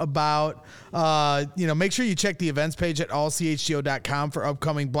loop about. Make sure you check the events page at allchgo.com for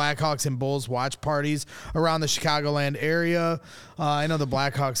upcoming Blackhawks and Bulls watch parties around the Chicagoland area. I know the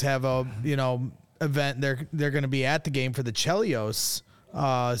Blackhawks have a, event. They're going to be at the game for the Chelios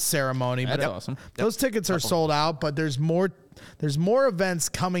ceremony. That's but awesome. Those tickets are sold out, but there's more events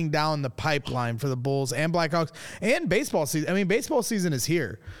coming down the pipeline for the Bulls and Blackhawks and baseball season. I mean, baseball season is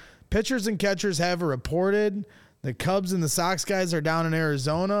here. Pitchers and catchers have reported. The Cubs and the Sox guys are down in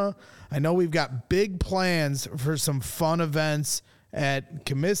Arizona. I know we've got big plans for some fun events at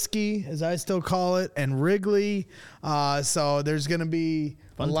Comiskey, as I still call it, and Wrigley. So there's going to be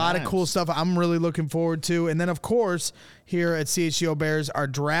Fun a lot of times. cool stuff I'm really looking forward to. And then, of course, here at CHGO Bears, our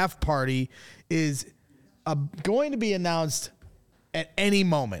draft party is going to be announced at any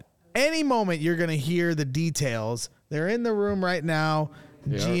moment. Any moment you're going to hear the details. They're in the room right now.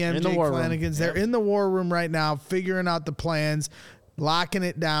 GM in the Jake war room. Flanagan's. They're in the war room right now, figuring out the plans, locking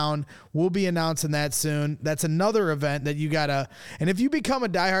it down. We'll be announcing that soon. That's another event that you gotta. And if you become a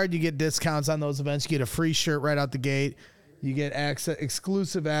diehard, you get discounts on those events. You get a free shirt right out the gate. You get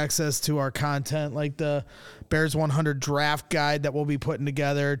exclusive access to our content, like the Bears 100 draft guide that we'll be putting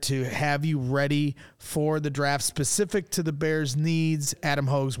together to have you ready for the draft specific to the Bears' needs. Adam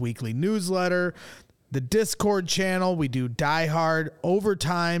Hogue's weekly newsletter. The Discord channel, we do diehard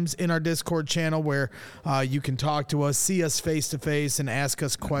overtimes in our Discord channel where you can talk to us, see us face to face, and ask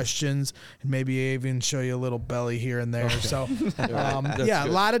us questions, and maybe even show you a little belly here and there. So, a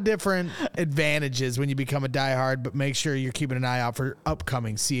lot of different advantages when you become a diehard, but make sure you're keeping an eye out for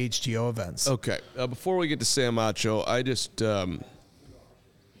upcoming CHGO events. Okay. Before we get to Sam Acho, I just I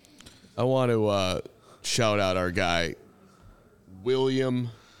want to shout out our guy, William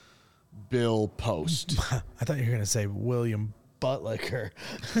Bill Post. I thought you were going to say William Buttlicker.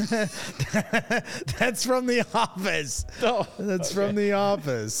 That's from The Office. Oh, That's from The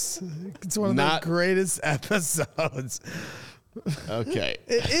Office. It's one of the greatest episodes. Okay.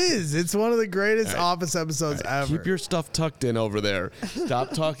 It is. It's one of the greatest Office episodes ever. Keep your stuff tucked in over there.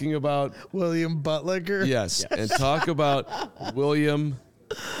 Stop talking about William Buttlicker. yes, and talk about William,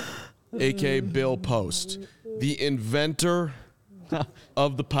 a.k.a. Bill Post, the inventor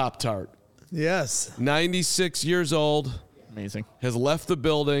of the Pop-Tart. Yes. 96 years old, Amazing. has left the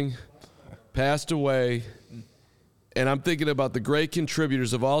building, passed away, and I'm thinking about the great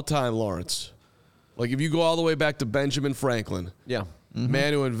contributors of all time, Lawrence. Like if you go all the way back to Benjamin Franklin, Yeah.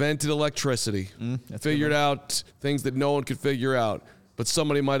 man who invented electricity, figured out things that no one could figure out, but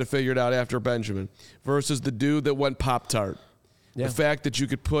somebody might have figured out after Benjamin, versus the dude that went Pop-Tart. Yeah. The fact that you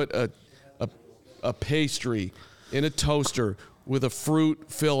could put a pastry in a toaster with a fruit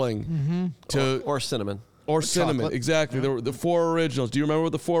filling Or cinnamon. or cinnamon. chocolate. Exactly. There were the four originals. Do you remember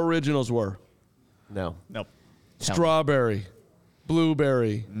what the four originals were? No. Nope. Strawberry,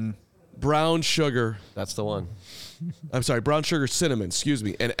 blueberry, brown sugar. That's the one. I'm sorry, brown sugar, cinnamon, excuse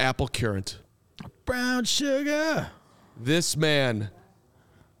me, and apple currant. Brown sugar. This man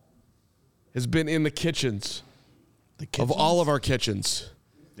has been in the kitchens of all of our kitchens.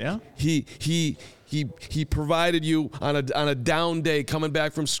 Yeah. He provided you on a down day coming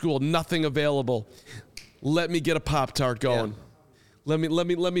back from school, nothing available. Let me get a Pop-Tart going. Yeah. Let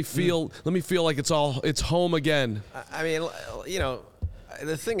me feel like it's home again. I mean, you know,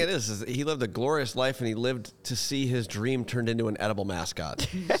 the thing is he lived a glorious life and he lived to see his dream turned into an edible mascot.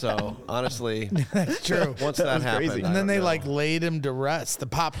 So honestly, That's true. once that happened, crazy. And then they know. laid him to rest. The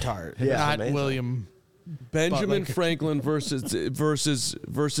Pop-Tart. Yeah. Not Amazing. William. Benjamin Buttlicker. Franklin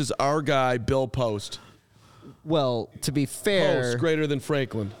versus our guy Bill Post. Well, to be fair, Post greater than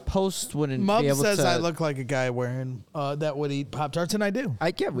Franklin. Post wouldn't Mub be able says to. I look like a guy wearing that would eat Pop-Tarts, and I do.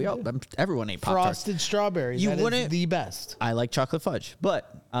 We all. Everyone ate Pop-Tarts. Frosted strawberry. You That is wouldn't- the best. I like chocolate fudge,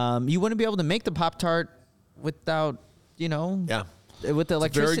 but you wouldn't be able to make the Pop-Tart without, with the Very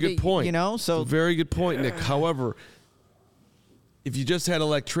electricity. good point. So Very good point, Nick. However, if you just had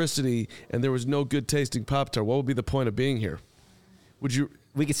electricity and there was no good tasting Pop-Tart, what would be the point of being here? Would you?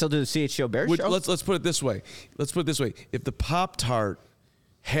 we could still do the CHGO Bears show. Let's put it this way. If the Pop-Tart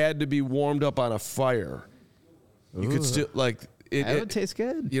had to be warmed up on a fire, you could still that would taste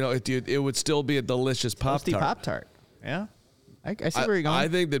good. It would still be a delicious Toasty Pop-Tart. Pop-Tart. Yeah. I see where you're going. I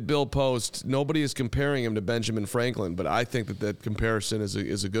think that Bill Post, nobody is comparing him to Benjamin Franklin, but I think that comparison is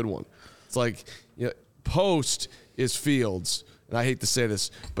a good one. It's like Post is Fields, and I hate to say this,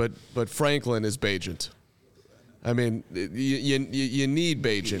 but Franklin is Bagent. I mean, you need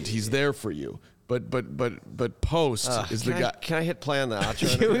Bagent. He's there for you. But Post is the guy. Can I hit play on the outro?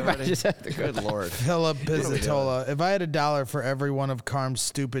 We interview might already? just have to go Good Lord. Philip Pizzatola. If I had $1 for every one of Carm's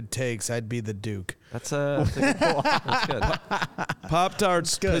stupid takes, I'd be the Duke. That's a good point. That's good.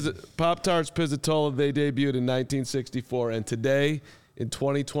 Pop-Tarts Pizzatola, they debuted in 1964, and today, in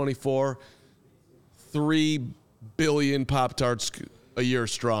 2024, 3 billion Pop-Tarts a year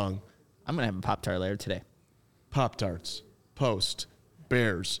strong. I'm going to have a Pop-Tart later today. Pop-Tarts, Post,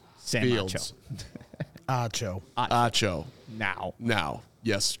 Bears, Sam Fields, Acho. Acho. Now. Now,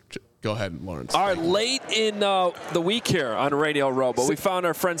 yes, Go ahead, Lawrence. All right, late in the week here on Radio Row, but we found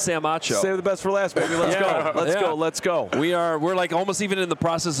our friend Sam Acho. Save the best for last, baby. Let's go. Let's go. We're like almost even in the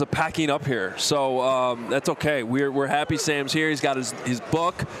process of packing up here, so that's okay. We're happy Sam's here. He's got his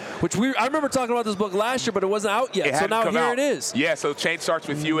book, which I remember talking about this book last year, but it wasn't out yet. So now here it is. Yeah. So Change Starts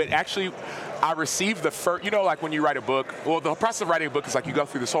With You. It actually. I received the first, like when you write a book, well, the process of writing a book is like you go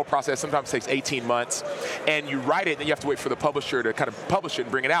through this whole process, sometimes takes 18 months, and you write it, and then you have to wait for the publisher to kind of publish it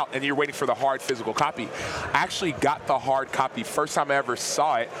and bring it out, and you're waiting for the hard physical copy. I actually got the hard copy first time I ever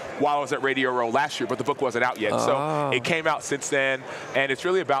saw it while I was at Radio Row last year, but the book wasn't out yet. So it came out since then, and it's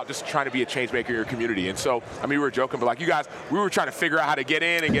really about just trying to be a change maker in your community. And so, I mean, we were joking, but like you guys, we were trying to figure out how to get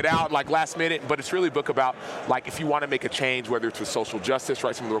in and get out like last minute, but it's really a book about like if you want to make a change, whether it's with social justice,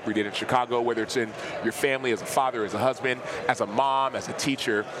 right, some of the work we did in Chicago, whether it's in your family, as a father, as a husband, as a mom, as a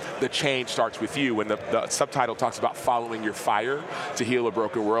teacher, the change starts with you. And the subtitle talks about following your fire to heal a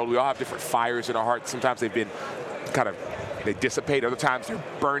broken world. We all have different fires in our hearts. Sometimes they've been they dissipate. Other times they're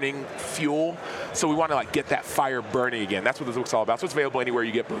burning fuel. So we want to like get that fire burning again. That's what this book's all about. So it's available anywhere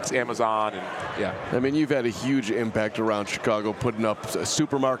you get books, Amazon, and yeah. I mean, you've had a huge impact around Chicago, putting up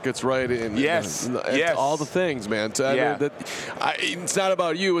supermarkets, right? And yes. all the things, man. So, I mean, it's not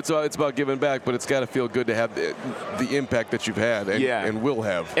about you. It's about giving back, but it's got to feel good to have the impact that you've had and will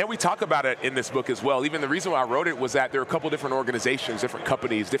have. And we talk about it in this book as well. Even the reason why I wrote it was that there are a couple different organizations, different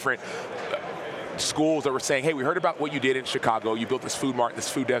companies, different schools that were saying, hey, we heard about what you did in Chicago. You built this food mart, this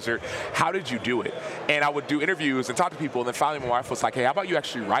food desert. How did you do it? And I would do interviews and talk to people, and then finally my wife was like, hey, how about you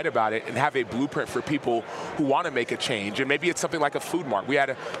actually write about it and have a blueprint for people who want to make a change? And maybe it's something like a food mart. We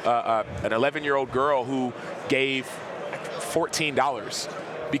had an 11-year-old girl who gave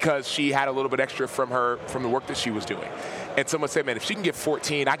 $14 because she had a little bit extra from the work that she was doing. And someone said, man, if she can give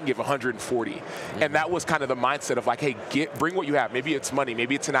 14, I can give 140. Mm-hmm. And that was kind of the mindset of like, hey, bring what you have. Maybe it's money.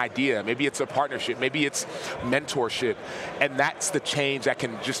 Maybe it's an idea. Maybe it's a partnership. Maybe it's mentorship. And that's the change that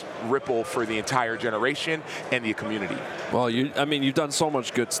can just ripple for the entire generation and the community. Well, you've done so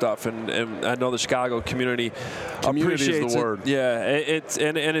much good stuff, and I know the Chicago community appreciates is the word. Yeah,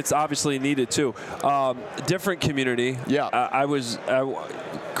 it's obviously needed too. Different community. Yeah.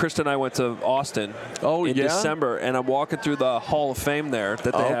 Krista and I went to Austin in December, and I'm walking through the Hall of Fame there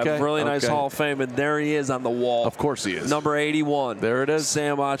that they have. Really nice Hall of Fame, and there he is on the wall. Of course he is. Number 81. There it is.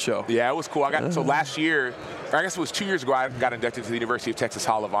 Sam Acho. Yeah, it was cool. So last year, or I guess it was 2 years ago, I got inducted to the University of Texas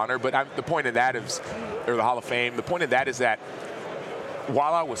Hall of Honor. But the point of that is, or the Hall of Fame, the point of that is that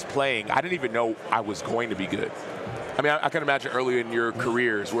while I was playing, I didn't even know I was going to be good. I mean, I can imagine earlier in your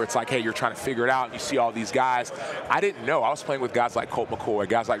careers where it's like, hey, you're trying to figure it out, and you see all these guys. I didn't know. I was playing with guys like Colt McCoy,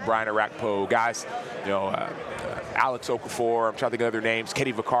 guys like Brian Arakpo, guys, Alex Okafor, I'm trying to think of other names,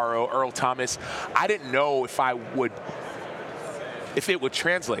 Kenny Vaccaro, Earl Thomas. I didn't know if it would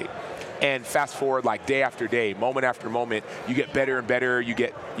translate. And fast forward like day after day, moment after moment, you get better and better, you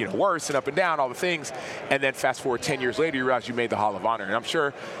get worse and up and down, all the things. And then fast forward 10 years later, you realize you made the Hall of Honor. And I'm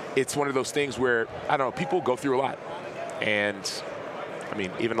sure it's one of those things where, I don't know, people go through a lot. And I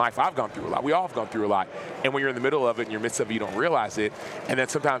mean, even life, I've gone through a lot. We all have gone through a lot. And when you're in the middle of it, in your midst of it, you don't realize it. And then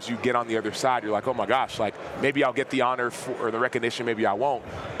sometimes you get on the other side, you're like, oh my gosh, like maybe I'll get the honor or the recognition, maybe I won't.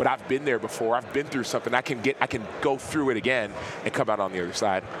 But I've been there before. I've been through something. I can go through it again and come out on the other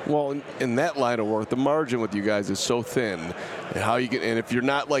side. Well, in that line of work, the margin with you guys is so thin. And if you're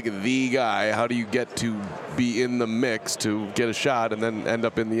not like the guy, how do you get to be in the mix to get a shot and then end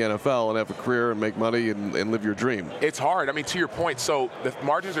up in the NFL and have a career and make money and live your dream? It's hard. I mean, to your point, so the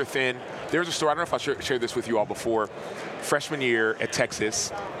margins are thin. There's a story, I don't know if I shared this with you all before, freshman year at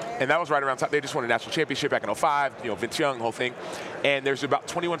Texas, and that was right around time. They just won a national championship back in 05, Vince Young, the whole thing. And there's about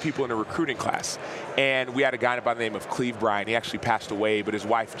 21 people in the recruiting class. And we had a guy by the name of Cleve Bryant. He actually passed away, but his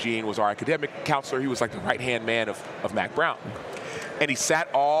wife, Jean, was our academic counselor. He was like the right-hand man of Mack Brown. And he sat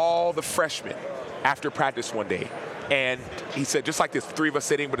all the freshmen after practice one day. And he said, just like this, 3 of us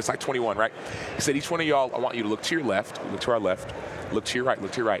sitting, but it's like 21, right? He said, each one of y'all, I want you to look to your left, look to our left, look to your right,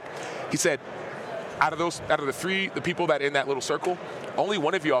 look to your right. He said, out of the people that are in that little circle, only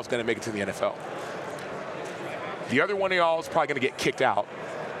one of y'all is going to make it to the NFL. The other one of y'all is probably going to get kicked out,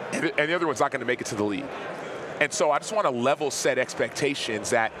 and the other one's not going to make it to the league. And so I just want to level set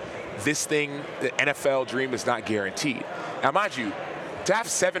expectations that this thing, the NFL dream, is not guaranteed. Now, mind you, to have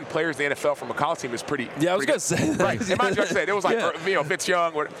 7 players in the NFL from a college team is pretty. Yeah, I was going to say that. Right. And mind you, like I said, it was like, Vince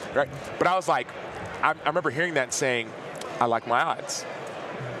Young, right? But I was like, I remember hearing that and saying, I like my odds.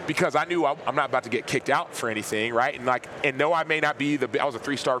 Because I knew I'm not about to get kicked out for anything, right? And no, I may not be I was a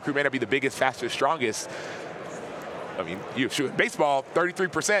 3-star recruit, may not be the biggest, fastest, strongest. I mean, you shoot baseball,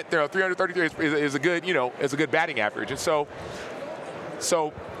 33%, 333 is a good, is a good batting average. And so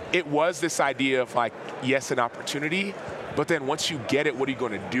it was this idea of like, yes, an opportunity, but then once you get it, what are you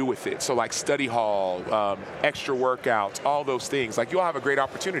going to do with it? So like study hall, extra workouts, all those things. Like you'll have a great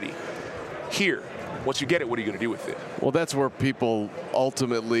opportunity here. Once you get it, what are you going to do with it? Well, that's where people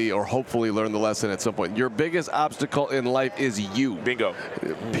ultimately or hopefully learn the lesson at some point. Your biggest obstacle in life is you. Bingo.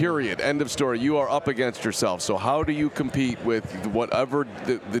 Period. End of story. You are up against yourself. So how do you compete with whatever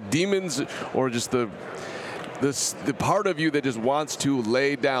the demons or just the part of you that just wants to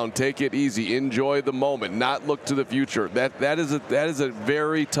lay down, take it easy, enjoy the moment, not look to the future? That is a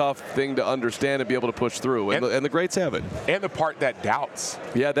very tough thing to understand and be able to push through, and the greats have it. And the part that doubts.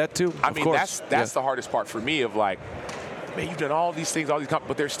 Yeah, that too. I mean, that's the hardest part for me of like, man, you've done all these things,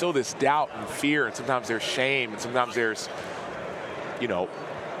 but there's still this doubt and fear, and sometimes there's shame, and sometimes there's,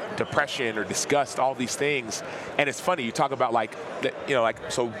 depression or disgust, all these things. And it's funny, you talk about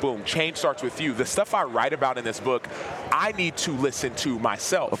so boom, change starts with you. The stuff I write about in this book, I need to listen to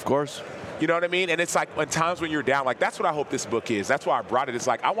myself. Of course. You know what I mean? And it's like when times when you're down, like that's what I hope this book is. That's why I brought it. It's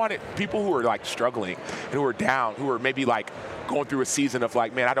like I wanted people who are like struggling and who are down, who are maybe like going through a season of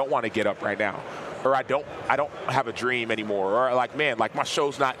like, man, I don't want to get up right now. Or I don't have a dream anymore. Or like, man, like my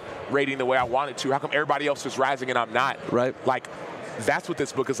show's not rating the way I want it to. How come everybody else is rising and I'm not? Right. Like, that's what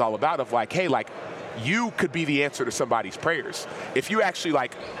this book is all about, of like, hey, like, you could be the answer to somebody's prayers. If you actually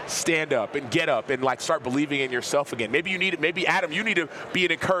like stand up and get up and like start believing in yourself again. Maybe Adam, you need to be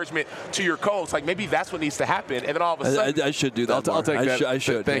an encouragement to your co-host. Like maybe that's what needs to happen. And then all of a sudden, I should do that. I'll take that. I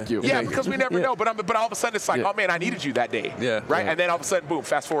should. Thank you. Yeah, because we never know. But all of a sudden it's like, oh man, I needed you that day. Yeah. Right. And then all of a sudden, boom,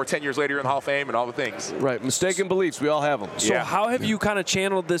 fast forward 10 years later, you're in the Hall of Fame and all the things. Right. Mistaken beliefs. We all have them. So how have you kind of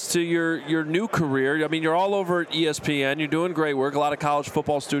channeled this to your new career? I mean, you're all over at ESPN. You're doing great work. A lot of college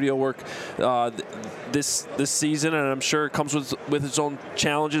football studio work this season, and I'm sure it comes with its own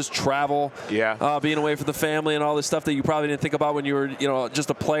challenges, travel, being away from the family, and all this stuff that you probably didn't think about when you were, just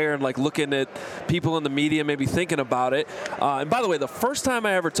a player and like looking at people in the media, maybe thinking about it. And by the way, the first time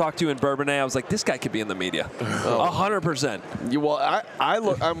I ever talked to you in Bourbonnais, I was like, this guy could be in the media, 100%. Well,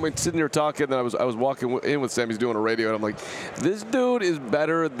 I'm sitting here talking, and I was walking in with Sam. He's doing a radio, and I'm like, this dude is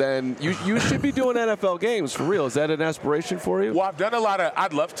better than you. You should be doing NFL games for real. Is that an aspiration for you? Well, I've done a lot of.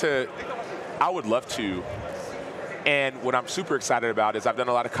 I would love to. And what I'm super excited about is I've done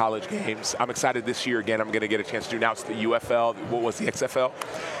a lot of college games. I'm excited this year, again, I'm going to get a chance to do now. It's the UFL, what was the XFL.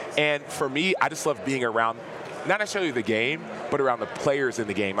 And for me, I just love being around, not necessarily the game, but around the players in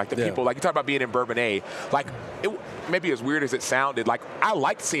the game. Like the people, like you talk about being in Bourbonnais. Like, maybe as weird as it sounded, like I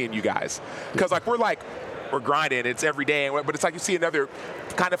liked seeing you guys. Because like we're grinding, it's every day, but it's like you see another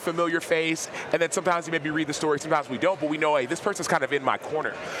kind of familiar face, and then sometimes you maybe read the story, sometimes we don't, but we know, hey, this person's kind of in my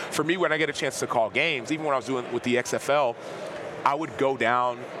corner. For me, when I get a chance to call games, even when I was doing with the XFL, I would go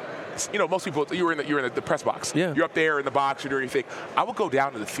down. Most people, you're in the press box. Yeah. You're up there in the box, you're doing your thing. I would go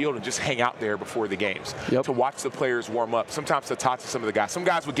down to the field and just hang out there before the games to watch the players warm up. Sometimes to talk to some of the guys. Some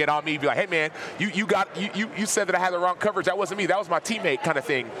guys would get on me, be like, "Hey man, you said that I had the wrong coverage. That wasn't me. That was my teammate," kind of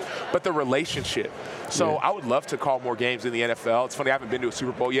thing. But the relationship. So I would love to call more games in the NFL. It's funny, I haven't been to a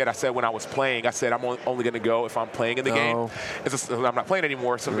Super Bowl yet. I said when I was playing, I'm only going to go if I'm playing in the game. I'm not playing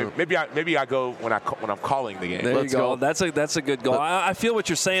anymore, so maybe I go when I'm calling the game. There you go. That's a good goal. I feel what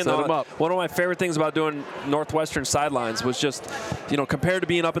you're saying though. One of my favorite things about doing Northwestern sidelines was just, compared to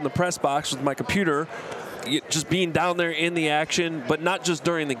being up in the press box with my computer, just being down there in the action, but not just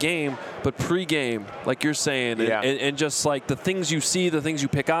during the game, but pre-game, like you're saying, and just like the things you see, the things you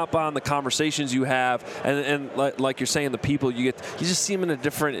pick up on, the conversations you have, and like you're saying, the people you just see them in a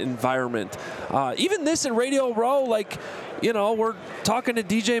different environment. Even this in Radio Row, like, we're talking to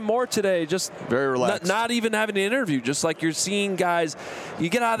DJ Moore today, just very relaxed, not even having an interview, just like you're seeing guys. You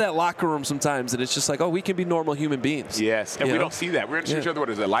get out of that locker room sometimes, and it's just like, oh, we can be normal human beings. Yes, and we don't see that. We're going to see each other. What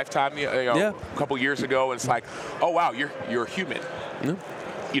is it, Lifetime? A couple years ago, and it's like, oh wow, you're human. Yeah.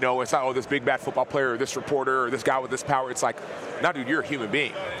 It's not, this big bad football player or this reporter or this guy with this power. It's like, no, dude, you're a human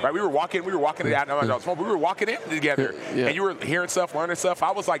being, right? We were walking it out. We were walking in together, and you were hearing stuff, learning stuff.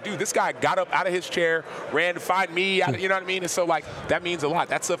 I was like, dude, this guy got up out of his chair, ran to find me. You know what I mean? And so, like, that means a lot.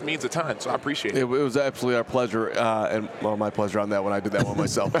 That stuff means a ton. So I appreciate it. It was absolutely our pleasure, and my pleasure on that one. I did that one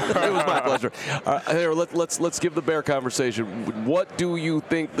myself. It was my pleasure. Here, let's give the Bear conversation. What do you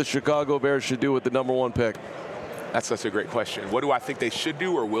think the Chicago Bears should do with the number 1 pick? That's such a great question. What do I think they should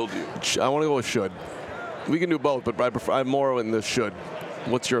do or will do? I want to go with should. We can do both, but I'm more in the should.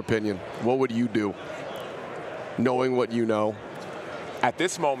 What's your opinion? What would you do, knowing what you know? At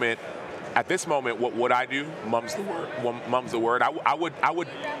this moment, what would I do? Mum's the word. Mum's the word. I would,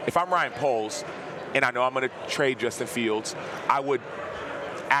 if I'm Ryan Poles, and I know I'm going to trade Justin Fields, I would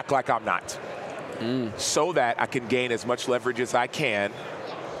act like I'm not, so that I can gain as much leverage as I can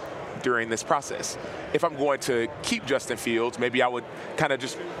during this process. If I'm going to keep Justin Fields, maybe I would kind of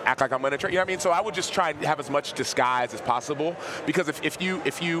just act like I'm going to trade. You know what I mean? So I would just try and have as much disguise as possible, because if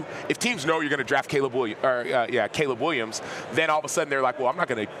teams know you're going to draft Caleb Williams, then all of a sudden they're like, well, I'm not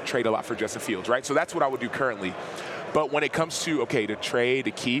going to trade a lot for Justin Fields, right? So that's what I would do currently. But when it comes to, okay, to trade,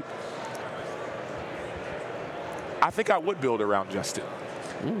 to keep, I think I would build around Justin.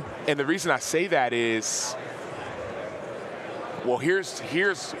 Ooh. And the reason I say that is, well, here's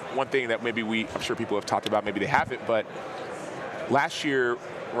one thing that maybe I'm sure people have talked about, maybe they haven't, but last year,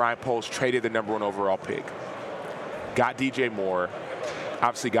 Ryan Poles traded the #1 overall pick, got DJ Moore,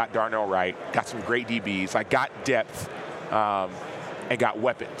 obviously got Darnell Wright, got some great DBs, like got depth, and got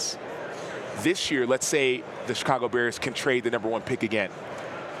weapons. This year, let's say the Chicago Bears can trade the #1 pick again,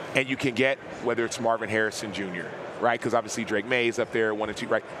 and you can get, whether it's Marvin Harrison Jr., right? Because obviously Drake May is up there, 1 and 2,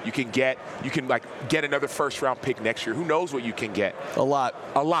 right? You can get another first-round pick next year. Who knows what you can get? A lot.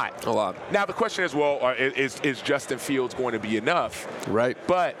 Now the question is, well, is Justin Fields going to be enough? Right.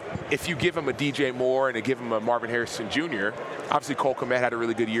 But if you give him a DJ Moore and give him a Marvin Harrison Jr., obviously Cole Kmet had a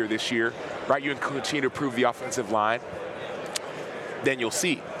really good year this year, right? You can continue to improve the offensive line, then you'll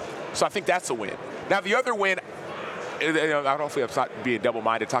see. So I think that's a win. Now the other win, hopefully I'm not being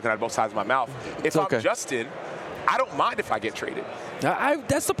double-minded, talking out of both sides of my mouth. If I'm Justin, I don't mind if I get traded.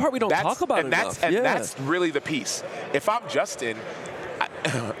 That's the part we don't talk about enough. That's really the piece. If I'm Justin,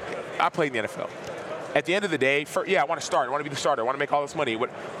 I played in the NFL. At the end of the day, I want to start. I want to be the starter. I want to make all this money.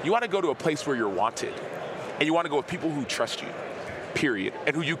 You want to go to a place where you're wanted, and you want to go with people who trust you, period,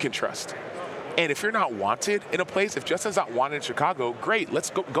 and who you can trust. And if you're not wanted in a place, if Justin's not wanted in Chicago, great. Let's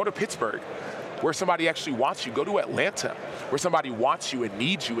go to Pittsburgh, where somebody actually wants you. Go to Atlanta, where somebody wants you and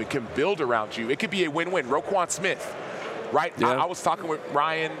needs you and can build around you. It could be a win-win. Roquan Smith, right? Yeah. I was talking with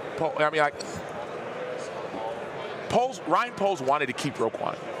Ryan Poles. Ryan Poles wanted to keep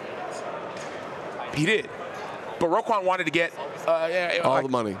Roquan. He did. But Roquan wanted to get all the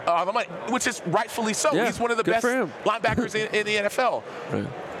money, which is rightfully so. Yeah, he's one of the best linebackers in the NFL. Right.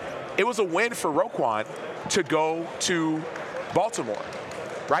 It was a win for Roquan to go to Baltimore,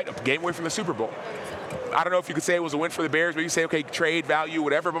 right? A game away from the Super Bowl. I don't know if you could say it was a win for the Bears, but you say, okay, trade value,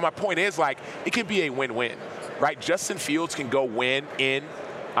 whatever. But my point is, it can be a win-win, right? Justin Fields can go win in,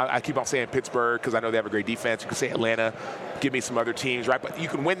 I keep on saying Pittsburgh because I know they have a great defense. You can say Atlanta, give me some other teams, right? But you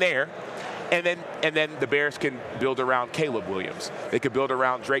can win there. And then the Bears can build around Caleb Williams. They could build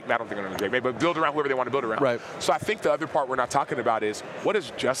around Drake. I don't think they're going to Drake, but build around whoever they want to build around. Right. So I think the other part we're not talking about is, what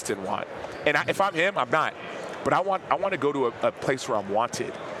does Justin want? And if I'm him, I'm not. But I want to go to a place where I'm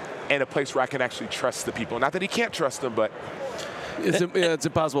wanted, and a place where I can actually trust the people. Not that he can't trust them, but it's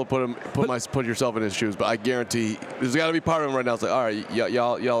impossible to put yourself in his shoes. But I guarantee there's got to be part of him right now. It's like, all right,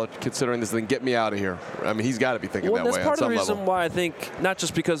 y'all are considering this thing. Get me out of here. I mean, he's got to be thinking that way. That's part of the reason why I think, not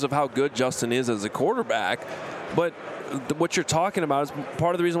just because of how good Justin is as a quarterback, but what you're talking about is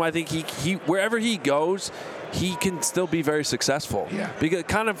part of the reason why I think he wherever he goes, he can still be very successful. Yeah.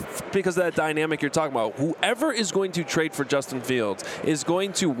 Because of that dynamic you're talking about. Whoever is going to trade for Justin Fields is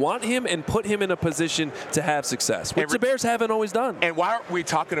going to want him and put him in a position to have success, which the Bears haven't always done. And why aren't we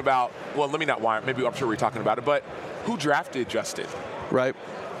talking about, well, let me not why, maybe I'm sure we're talking about it, but who drafted Justin? Right.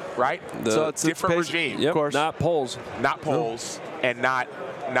 Right? So it's different regime. Yep. Of course. Not Poles. Not Poles, and not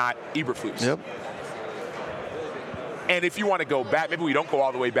Eberflus. Yep. And if you want to go back, maybe we don't go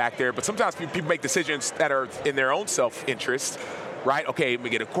all the way back there, but sometimes people make decisions that are in their own self-interest, right? Okay, let me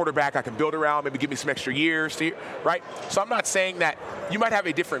get a quarterback I can build around, maybe give me some extra years, right? So I'm not saying that you might have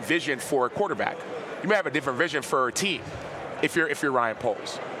a different vision for a quarterback. You may have a different vision for a team if you're Ryan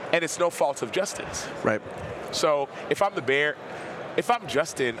Poles. And it's no fault of Justin's. Right. So if I'm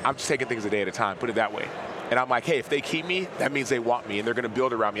Justin, I'm just taking things a day at a time, put it that way. And I'm like, hey, if they keep me, that means they want me, and they're going to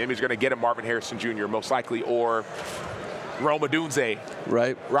build around me. That means they're going to get a Marvin Harrison Jr. most likely, or Rome Odunze.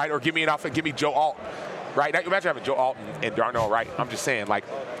 Right. Right, or give me Joe Alt. Right, now, imagine having Joe Alt and Darnell Wright. I'm just saying, or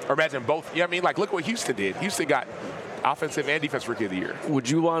imagine both. You know what I mean? Look what Houston did. Houston got offensive and defensive rookie of the year. Would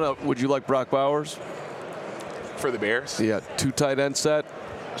you like Brock Bowers? For the Bears? Yeah, 2 tight end set.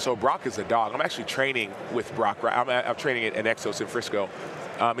 So Brock is a dog. I'm actually training with Brock. I'm training at Exos in Frisco.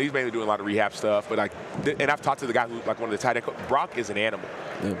 He's mainly doing a lot of rehab stuff, but and I've talked to the guy who one of the tight end. Brock is an animal.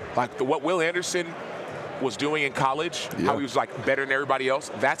 Yeah. What Will Anderson was doing in college, how he was better than everybody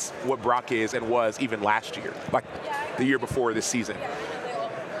else. That's what Brock is and was even last year, the year before this season.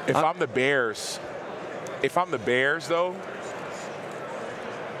 If I'm the Bears, though,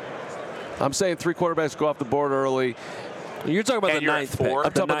 I'm saying 3 quarterbacks go off the board early. You're talking about the ninth pick.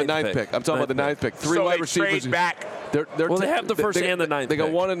 I'm talking about the ninth pick. I'm talking about the ninth pick. 3 wide receivers. Trade back Well, they have the first and the ninth. They got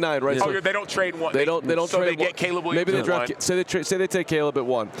pick. 1 and 9, right? Oh, So they don't trade one. they don't So trade they get one. Caleb Williams. Maybe they at draft. one. Say they take Caleb at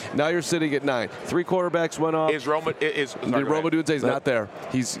 1. Now you're sitting at 9. 3 quarterbacks went off. Is Roma? Roma Odunze's not there.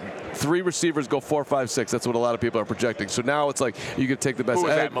 He's 3 receivers go 4, 5, 6. That's what a lot of people are projecting. So now it's like you could take the best. Who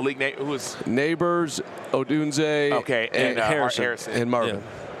is that? Malik. Who is? Neighbors, Odunze. Okay, and Harrison and Marvin. Yeah.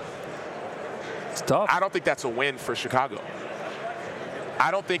 It's tough. I don't think that's a win for Chicago. I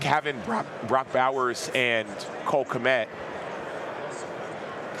don't think having Brock Bowers and Cole Kmet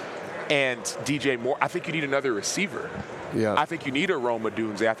and DJ Moore, I think you need another receiver. Yeah. I think you need a Roma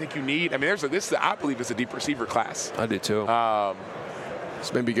Odunze. I think you need. I mean, I believe it's a deep receiver class. I do too. So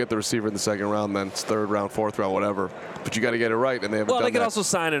maybe get the receiver in the second round, then it's 3rd round, 4th round, whatever. But you got to get it right, and they haven't well, done they could that. also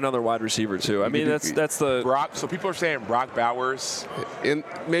sign another wide receiver too. I mean, that's the Brock. So people are saying Brock Bowers.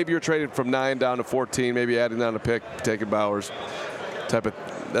 Maybe you're trading from 9 down to 14, maybe adding down a pick, taking Bowers. Type of.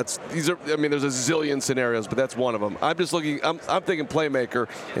 There's a zillion scenarios, but that's one of them. I'm just looking. I'm thinking playmaker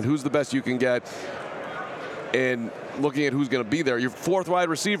and who's the best you can get, and looking at who's going to be there. Your 4th wide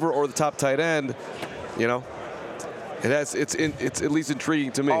receiver or the top tight end. You know. It's at least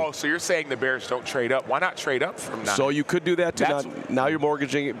intriguing to me. Oh, so you're saying the Bears don't trade up? Why not trade up from 9? So you could do that too. Now you're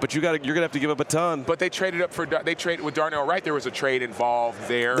mortgaging it, but you're gonna have to give up a ton. But they traded up they traded with Darnell Wright. There was a trade involved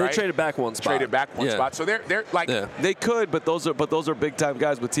there. They right? traded back one spot. Traded back one spot. So they're like they could, but those are big time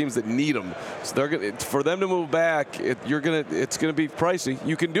guys with teams that need them. So they're gonna for them to move back. It's gonna be pricey.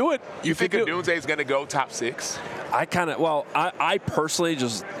 You can do it. You think Odunze is gonna go top 6? I personally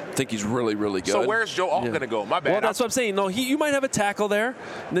just think he's really, really good. So where's Joe Alt going to go? My bad. Well, that's what I'm saying. No, you might have a tackle there,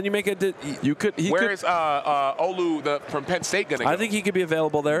 and then you make it. Where's Olu from Penn State going to go? I think he could be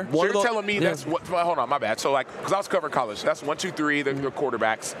available there. So you're telling me that's what? Well, hold on, my bad. So because I was covering college, that's 1, 2, 3 the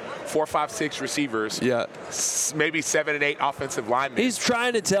quarterbacks, 4, 5, 6 receivers. Yeah. Maybe 7 and 8 offensive linemen. He's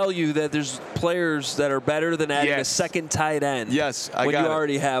trying to tell you that there's players that are better than adding a second tight end. Yes, when you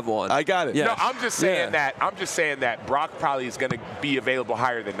already have one. I got it. Yes. No, I'm just saying that. I'm just saying that Brock probably is going to be available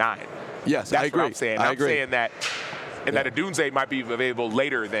higher than 9. Yes, that's I agree. What I'm saying. I'm saying that, and that Odunze might be available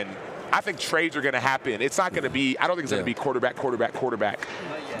later than. I think trades are going to happen. It's not going to be. I don't think it's going to be quarterback.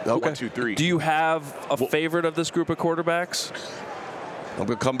 Okay. 1, 2, 3. Do you have a favorite of this group of quarterbacks? I'm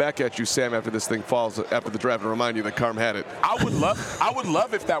going to come back at you, Sam, after this thing falls after the draft and remind you that Carm had it. I would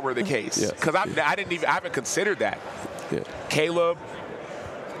love if that were the case. Because I haven't considered that. Yeah. Caleb,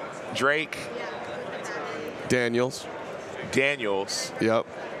 Drake, Daniels. Yep.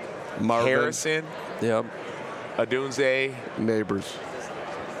 Marvin. Harrison. Yep. Odunze. Neighbors.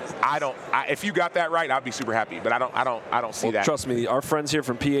 If you got that right, I'd be super happy. But I don't see that. Trust me, our friends here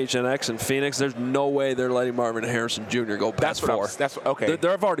from PHNX in Phoenix, there's no way they're letting Marvin Harrison Jr. go past 4. Okay.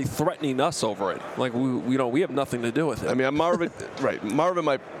 They're already threatening us over it. Like we have nothing to do with it. I mean, Marvin. Right. Marvin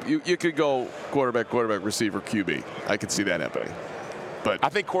might. You could go quarterback, receiver, QB. I could see that happening. But I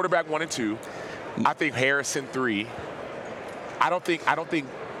think quarterback 1 and 2. I think Harrison 3. I don't think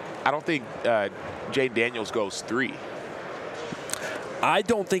Jay Daniels goes 3. I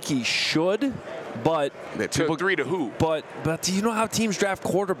don't think he should, but to 3 to who? But do you know how teams draft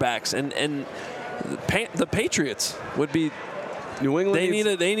quarterbacks? And the Patriots would be New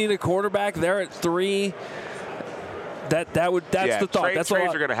England. They need a quarterback. They're at 3. That's the thought. Trades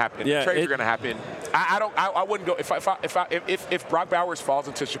are going to happen. Yeah, trades are going to happen. I wouldn't go if Brock Bowers falls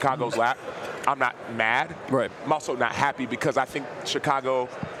into Chicago's lap. I'm not mad. Right. I'm also not happy because I think Chicago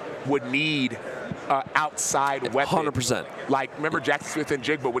would need outside weapon. 100%. Like, remember Jackson Smith and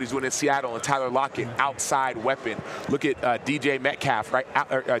Jigba, what he's doing in Seattle, and Tyler Lockett, outside weapon. Look at DJ Metcalf, right?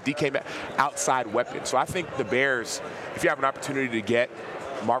 DK Metcalf, outside weapon. So I think the Bears, if you have an opportunity to get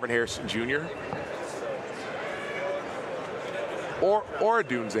Marvin Harrison Jr. or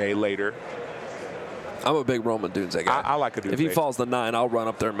Odunze later. I'm a big Roma Odunze guy. I like Odunze. If he falls to 9, I'll run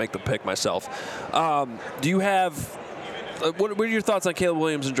up there and make the pick myself. Do you have what are your thoughts on Caleb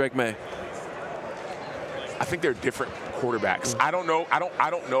Williams and Drake May? I think they're different quarterbacks. I don't know. I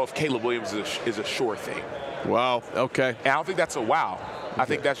don't know if Caleb Williams is a sure thing. Wow. Okay. And I don't think that's a wow. I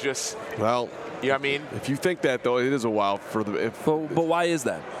think that's just. Well. You know what I mean? If you think that, though, it is a wow for the. But why is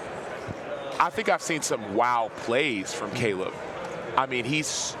that? I think I've seen some wow plays from Caleb. I mean,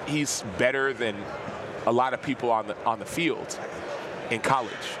 he's better than a lot of people on the field in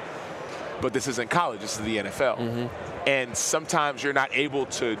college. But this isn't college. This is the NFL. Mm-hmm. And sometimes you're not able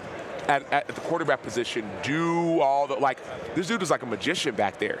to, at the quarterback position, do all the, like, this dude is like a magician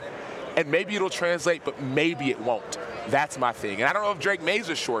back there. And maybe it'll translate, but maybe it won't. That's my thing. And I don't know if Drake May's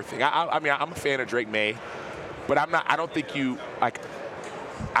a sure thing. I mean, I'm a fan of Drake May, but I don't think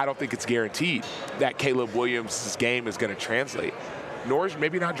it's guaranteed that Caleb Williams' game is going to translate. Nor is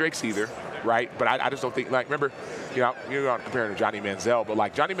maybe not Drake's either. right? But I just don't think, like, remember, you're not comparing to Johnny Manziel, but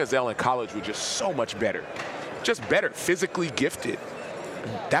like Johnny Manziel in college was just so much better. Just better, physically gifted.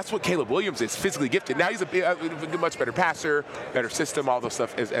 That's what Caleb Williams is, physically gifted. Now he's a much better passer, better system, all those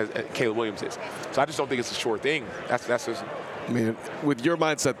stuff as Caleb Williams is. So I just don't think it's a sure thing. That's just. I mean, with your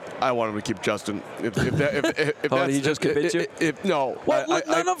mindset, I want him to keep Justin. If He just convinced you? No. Well,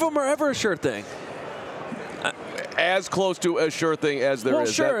 none of them are ever a sure thing. As close to a sure thing as there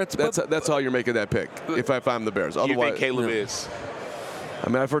is. Well, sure. That's how you're making that pick, if I'm the Bears. You Otherwise, think Caleb is? I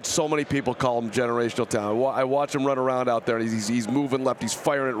mean, I've heard so many people call him generational talent. I watch him run around out there, and he's moving left. He's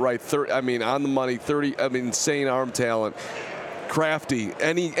firing it right. On the money, 30. Insane arm talent. Crafty.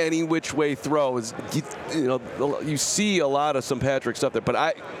 Any which way throw is, you see a lot of some Patrick stuff there. But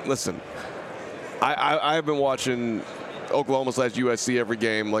I've been watching Oklahoma/USC every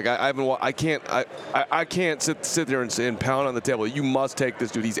game. Like I can't sit there and pound on the table. You must take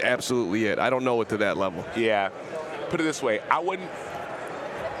this dude. He's absolutely it. I don't know it to that level. Yeah. Put it this way, I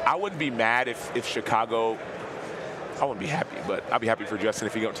wouldn't be mad if Chicago. I wouldn't be happy, but I'd be happy for Justin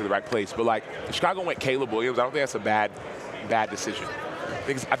if he went to the right place. But like, if Chicago went Caleb Williams, I don't think that's a bad decision.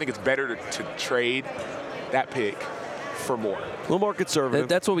 I think it's better to trade that pick for more. A little more conservative.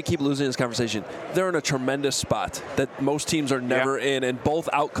 That's what we keep losing in this conversation. They're in a tremendous spot that most teams are never in, and both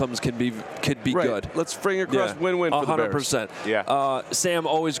outcomes could be right. good. Let's finger cross win-win for the Bears. 100%. Yeah. Sam,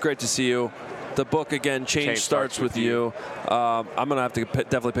 always great to see you. The book, again, Change Starts With You. I'm going to have to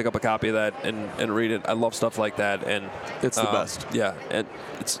definitely pick up a copy of that and read it. I love stuff like that. And it's the best. Yeah. And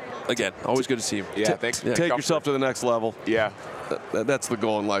it's, again, always good to see you. Yeah, thanks. Take yourself to the next level. Yeah. That's the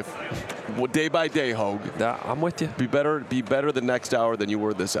goal in life. Day by day, Hogue. Yeah, I'm with you. Be better the next hour than you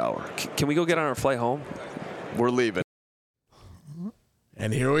were this hour. Can we go get on our flight home? We're leaving.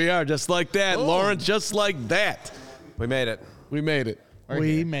 And here we are, just like that. Lawrence, just like that. We made it. We made it.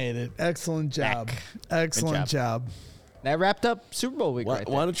 We made it. Excellent job. Excellent job. That wrapped up Super Bowl week right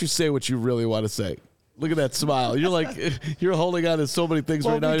there. Why don't you say what you really want to say? Look at that smile. You're like, you're holding on to so many things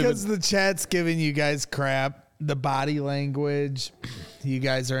right now. Because the chat's giving you guys crap. The body language. You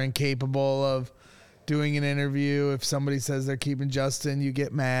guys are incapable of doing an interview. If somebody says they're keeping Justin, you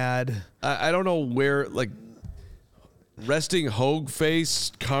get mad. I don't know where, like, resting Hogue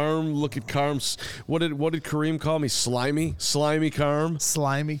face, Carm. Look at Carm's. What did Kareem call me? Slimy Carm.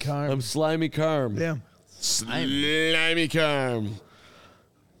 Slimy Carm. I'm slimy Carm. Yeah. Slimy Carm.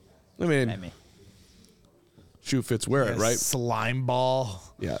 I mean, shoe fits, wear it, right? Slime ball.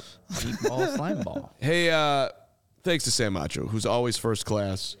 Yeah. Meatball, slime ball. Hey, thanks to Sam Macho, who's always first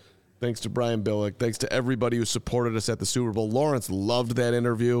class. Thanks to Brian Billick. Thanks to everybody who supported us at the Super Bowl. Lawrence loved that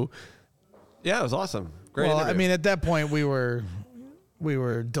interview. Yeah, it was awesome. Great Well, interview. I mean, at that point, we were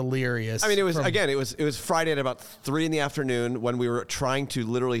delirious. I mean, it was Friday at about 3 p.m. when we were trying to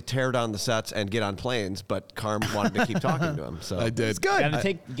literally tear down the sets and get on planes, but Carm wanted to keep talking to him. So I did. It's good. Gotta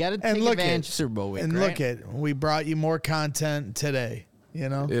take advantage of Super Bowl week. And right? look at, we brought you more content today. You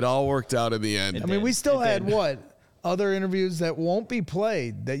know, It all worked out in the end. I mean, we still had other interviews that won't be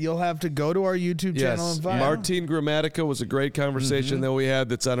played that you'll have to go to our YouTube channel Yes, and find. Martin Gramatica was a great conversation that we had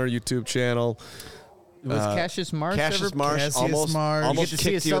that's on our YouTube channel. Was Cassius Marsh Cassius ever? Marsh Cassius almost Marsh. You get to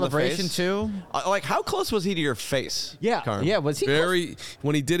see kicked a you in the celebration face. too? Like, how close was he to your face? Yeah. Carm? Yeah. Was he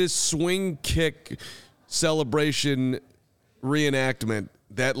When he did his swing kick celebration reenactment,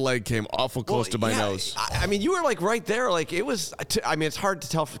 that leg came awful close to my nose. I mean, you were like right there. Like it was. I mean, it's hard to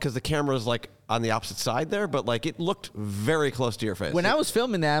tell because the camera is like on the opposite side there, but like it looked very close to your face. When I was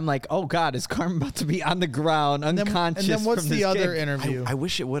filming that, I'm like, oh God, is Carm about to be on the ground, unconscious? And then what's from the this other kick? interview? I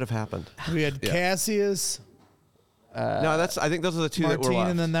wish it would have happened. We had Cassius, No, I think those are the two that were Martine,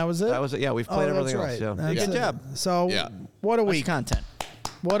 left. and then that was it? That was it. Yeah, we've played that's everything right. else. Yeah. That's Good it. job. So, Yeah. what a Much week. content.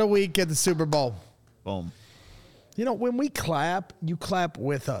 What a week at the Super Bowl. Boom. You know, when we clap, you clap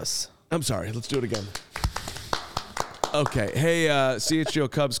with us. I'm sorry. Let's do it again. Okay. Hey, CHGO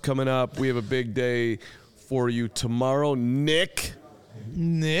Cubs coming up. We have a big day for you tomorrow. Nick.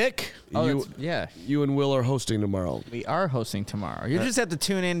 Oh, yeah. You and Will are hosting tomorrow. We are hosting tomorrow. You just have to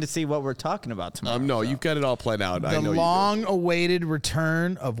tune in to see what we're talking about tomorrow. No, you've got it all planned out. I The know long-awaited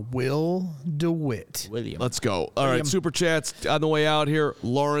return of Will DeWitt. William. Let's go. All right, Super Chats on the way out here.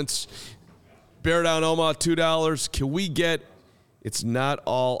 Lawrence, Bear Down Omaha, $2. Can we get It's Not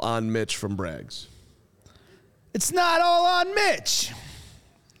All on Mitch from Braggs? It's not all on Mitch.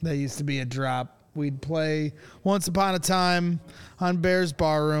 That used to be a drop we'd play once upon a time on Bears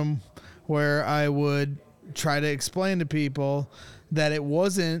Barroom, where I would try to explain to people that it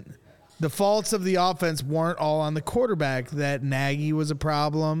wasn't the faults of the offense weren't all on the quarterback. That Nagy was a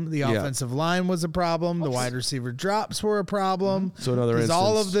problem. The offensive line was a problem. The wide receiver drops were a problem. So another Does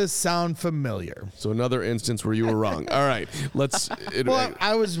all instance- of this sound familiar? So another instance where you were wrong. All right, let's. Well,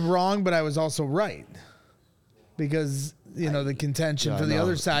 I was wrong, but I was also right. Because, the contention for the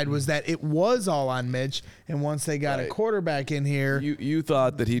other side was that it was all on Mitch, and once they got a quarterback in here. You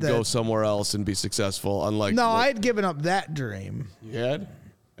thought that he'd go somewhere else and be successful, unlike. No, I'd given up that dream. You had?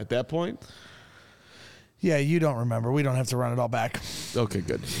 At that point? Yeah, you don't remember. We don't have to run it all back. Okay,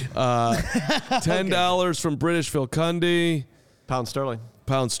 good. $10 from British Phil Cundy. Pound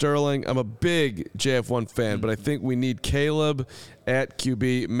sterling. I'm a big JF1 fan, but I think we need Caleb at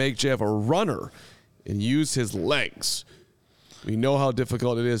QB, make JF a runner, and use his legs. We know how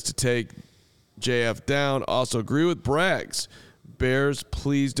difficult it is to take JF down. Also agree with Braggs. Bears,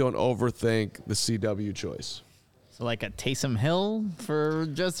 please don't overthink the CW choice. So like a Taysom Hill for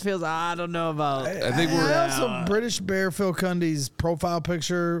Justin Fields. I don't know about. I think we're also British Bear Phil Cundy's profile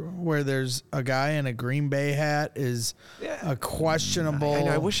picture where there's a guy in a Green Bay hat is a questionable.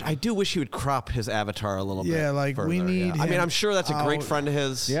 I do wish he would crop his avatar a little bit. Yeah, like further, we need. I mean, him I'm sure that's a great out. friend of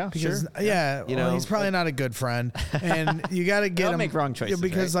his. Yeah, Because, sure. well, he's probably not a good friend, and you got to get They'll him. make wrong choices,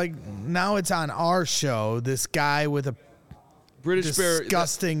 because right? like now it's on our show. This guy with a British Bear.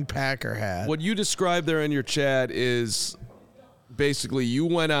 disgusting Packer hat. What you described there in your chat is basically you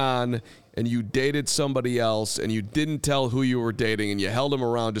went on and you dated somebody else and you didn't tell who you were dating and you held him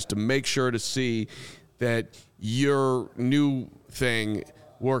around just to make sure to see that your new thing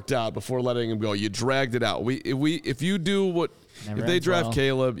worked out before letting him go. You dragged it out. If you do what Never if they ends draft well.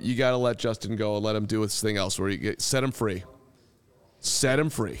 Caleb, you got to let Justin go and let him do his thing elsewhere. You set him free. Set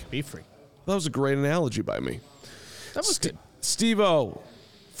him free. Be free. That was a great analogy by me. That was good. Steve-O,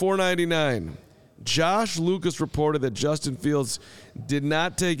 $4.99. Josh Lucas reported that Justin Fields did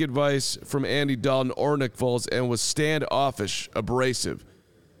not take advice from Andy Dalton or Nick Foles and was standoffish, abrasive.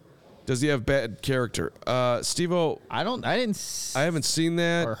 Does he have bad character? Steve-O, I haven't seen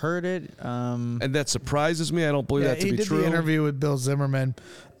that or heard it. and that surprises me. I don't believe that to he be did true. the interview with Bill Zimmerman.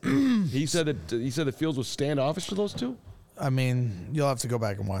 He said that Fields was standoffish for those two. I mean, you'll have to go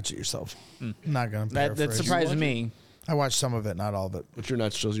back and watch it yourself. I'm not going to That paraphrase. surprised me. I watched some of it, not all of it. But you're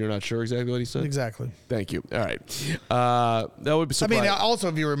not sure exactly what he said? Exactly. Thank you. All right. That would be surprising. I mean, also,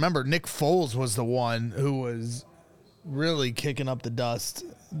 if you remember, Nick Foles was the one who was really kicking up the dust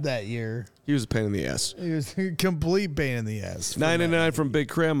that year. He was a pain in the ass. He was a complete pain in the ass. 99 from Big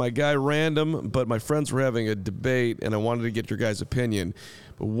Cram. My guy random, but my friends were having a debate, and I wanted to get your guys' opinion.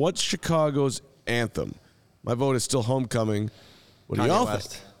 But what's Chicago's anthem? My vote is still Homecoming. What do Kanye y'all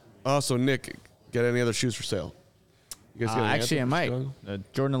West. think? Also, Nick, got any other shoes for sale? You guys got an Actually, I anthem might. for Chicago?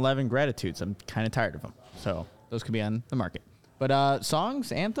 Jordan 11 Gratitudes. I'm kind of tired of them. So those could be on the market. But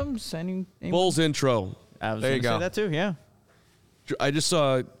songs, anthems, any Bulls intro. I was There you going to say go. that too, yeah. I just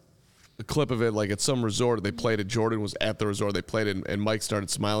saw a clip of it, like at some resort. They played it. Jordan was at the resort. They played it, and Mike started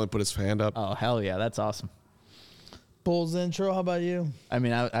smiling, put his hand up. Oh, hell yeah. That's awesome. Bulls intro, how about you? I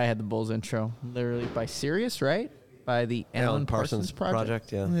mean, I had the Bulls intro literally by Sirius, right? By the Alan Parsons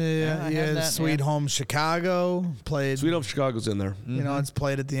Project. Yeah. Yeah, I had that, Sweet yeah. Home Chicago played. Sweet Home Chicago's in there. You know, it's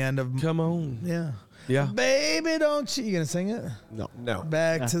played at the end of. Come on. Yeah. Yeah. Baby, don't you gonna sing it? No.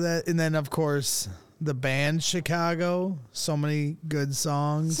 Back to that, and then of course the band Chicago. So many good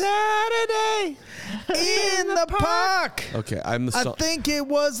songs. Saturday in the park. Okay, I'm the I song. think it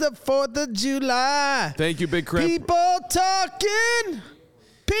was the 4th of July. Thank you, Big Cram. People talking.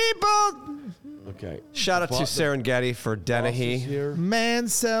 People. Okay. Shout out to Serengeti for Dennehy. Man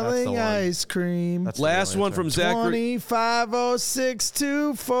selling one. ice cream. That's the Last real one answer. from Zachary.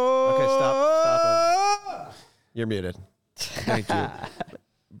 250624. Okay, stop it. You're muted. Thank you.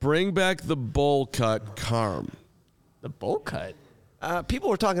 Bring back the bowl cut, Carm. The bowl cut. People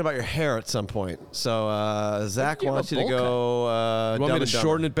were talking about your hair at some point. So Zach you have wants a you to bowl go You want me Dumb to and Dumber.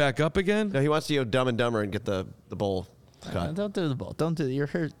 shorten it back up again? No, he wants to go Dumb and Dumber and get the bowl cut. Don't do the bowl. Don't do your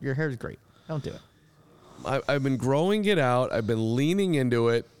hair. Your hair is great. Don't do it. I've been growing it out. I've been leaning into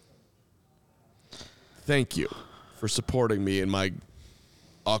it. Thank you for supporting me in my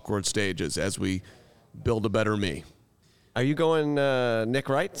awkward stages as we build a better me. Are you going Nick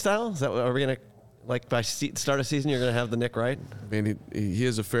Wright style? Is that are we gonna like by start of season you're gonna have the Nick Wright? I mean, he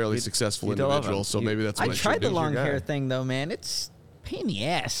is a fairly successful you don't love individual, him. so You- maybe that's what I I should tried do. the long guy. hair thing though, man. It's a pain in the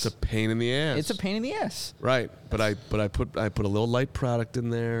ass. It's a pain in the ass. It's a pain in the ass. Right, but I put a little light product in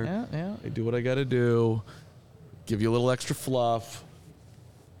there. Yeah, yeah. I do what I got to do. Give you a little extra fluff.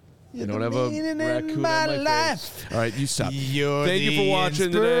 You don't have a raccoon on my face. All right, you stop. You're Thank you for the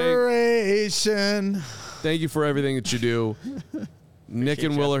watching today. inspiration. Thank you for everything that you do. Nick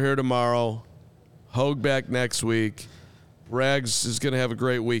and Will are here tomorrow. Hogue back next week. Rags is going to have a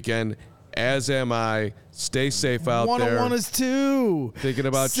great weekend, as am I. Stay safe out there. 1-1 is 2. Thinking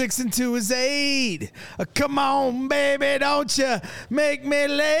about 6 and 2 is 8. Come on, baby, don't you make me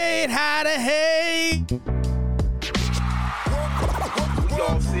late. How to hate. We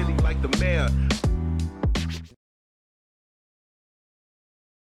all silly like the mayor.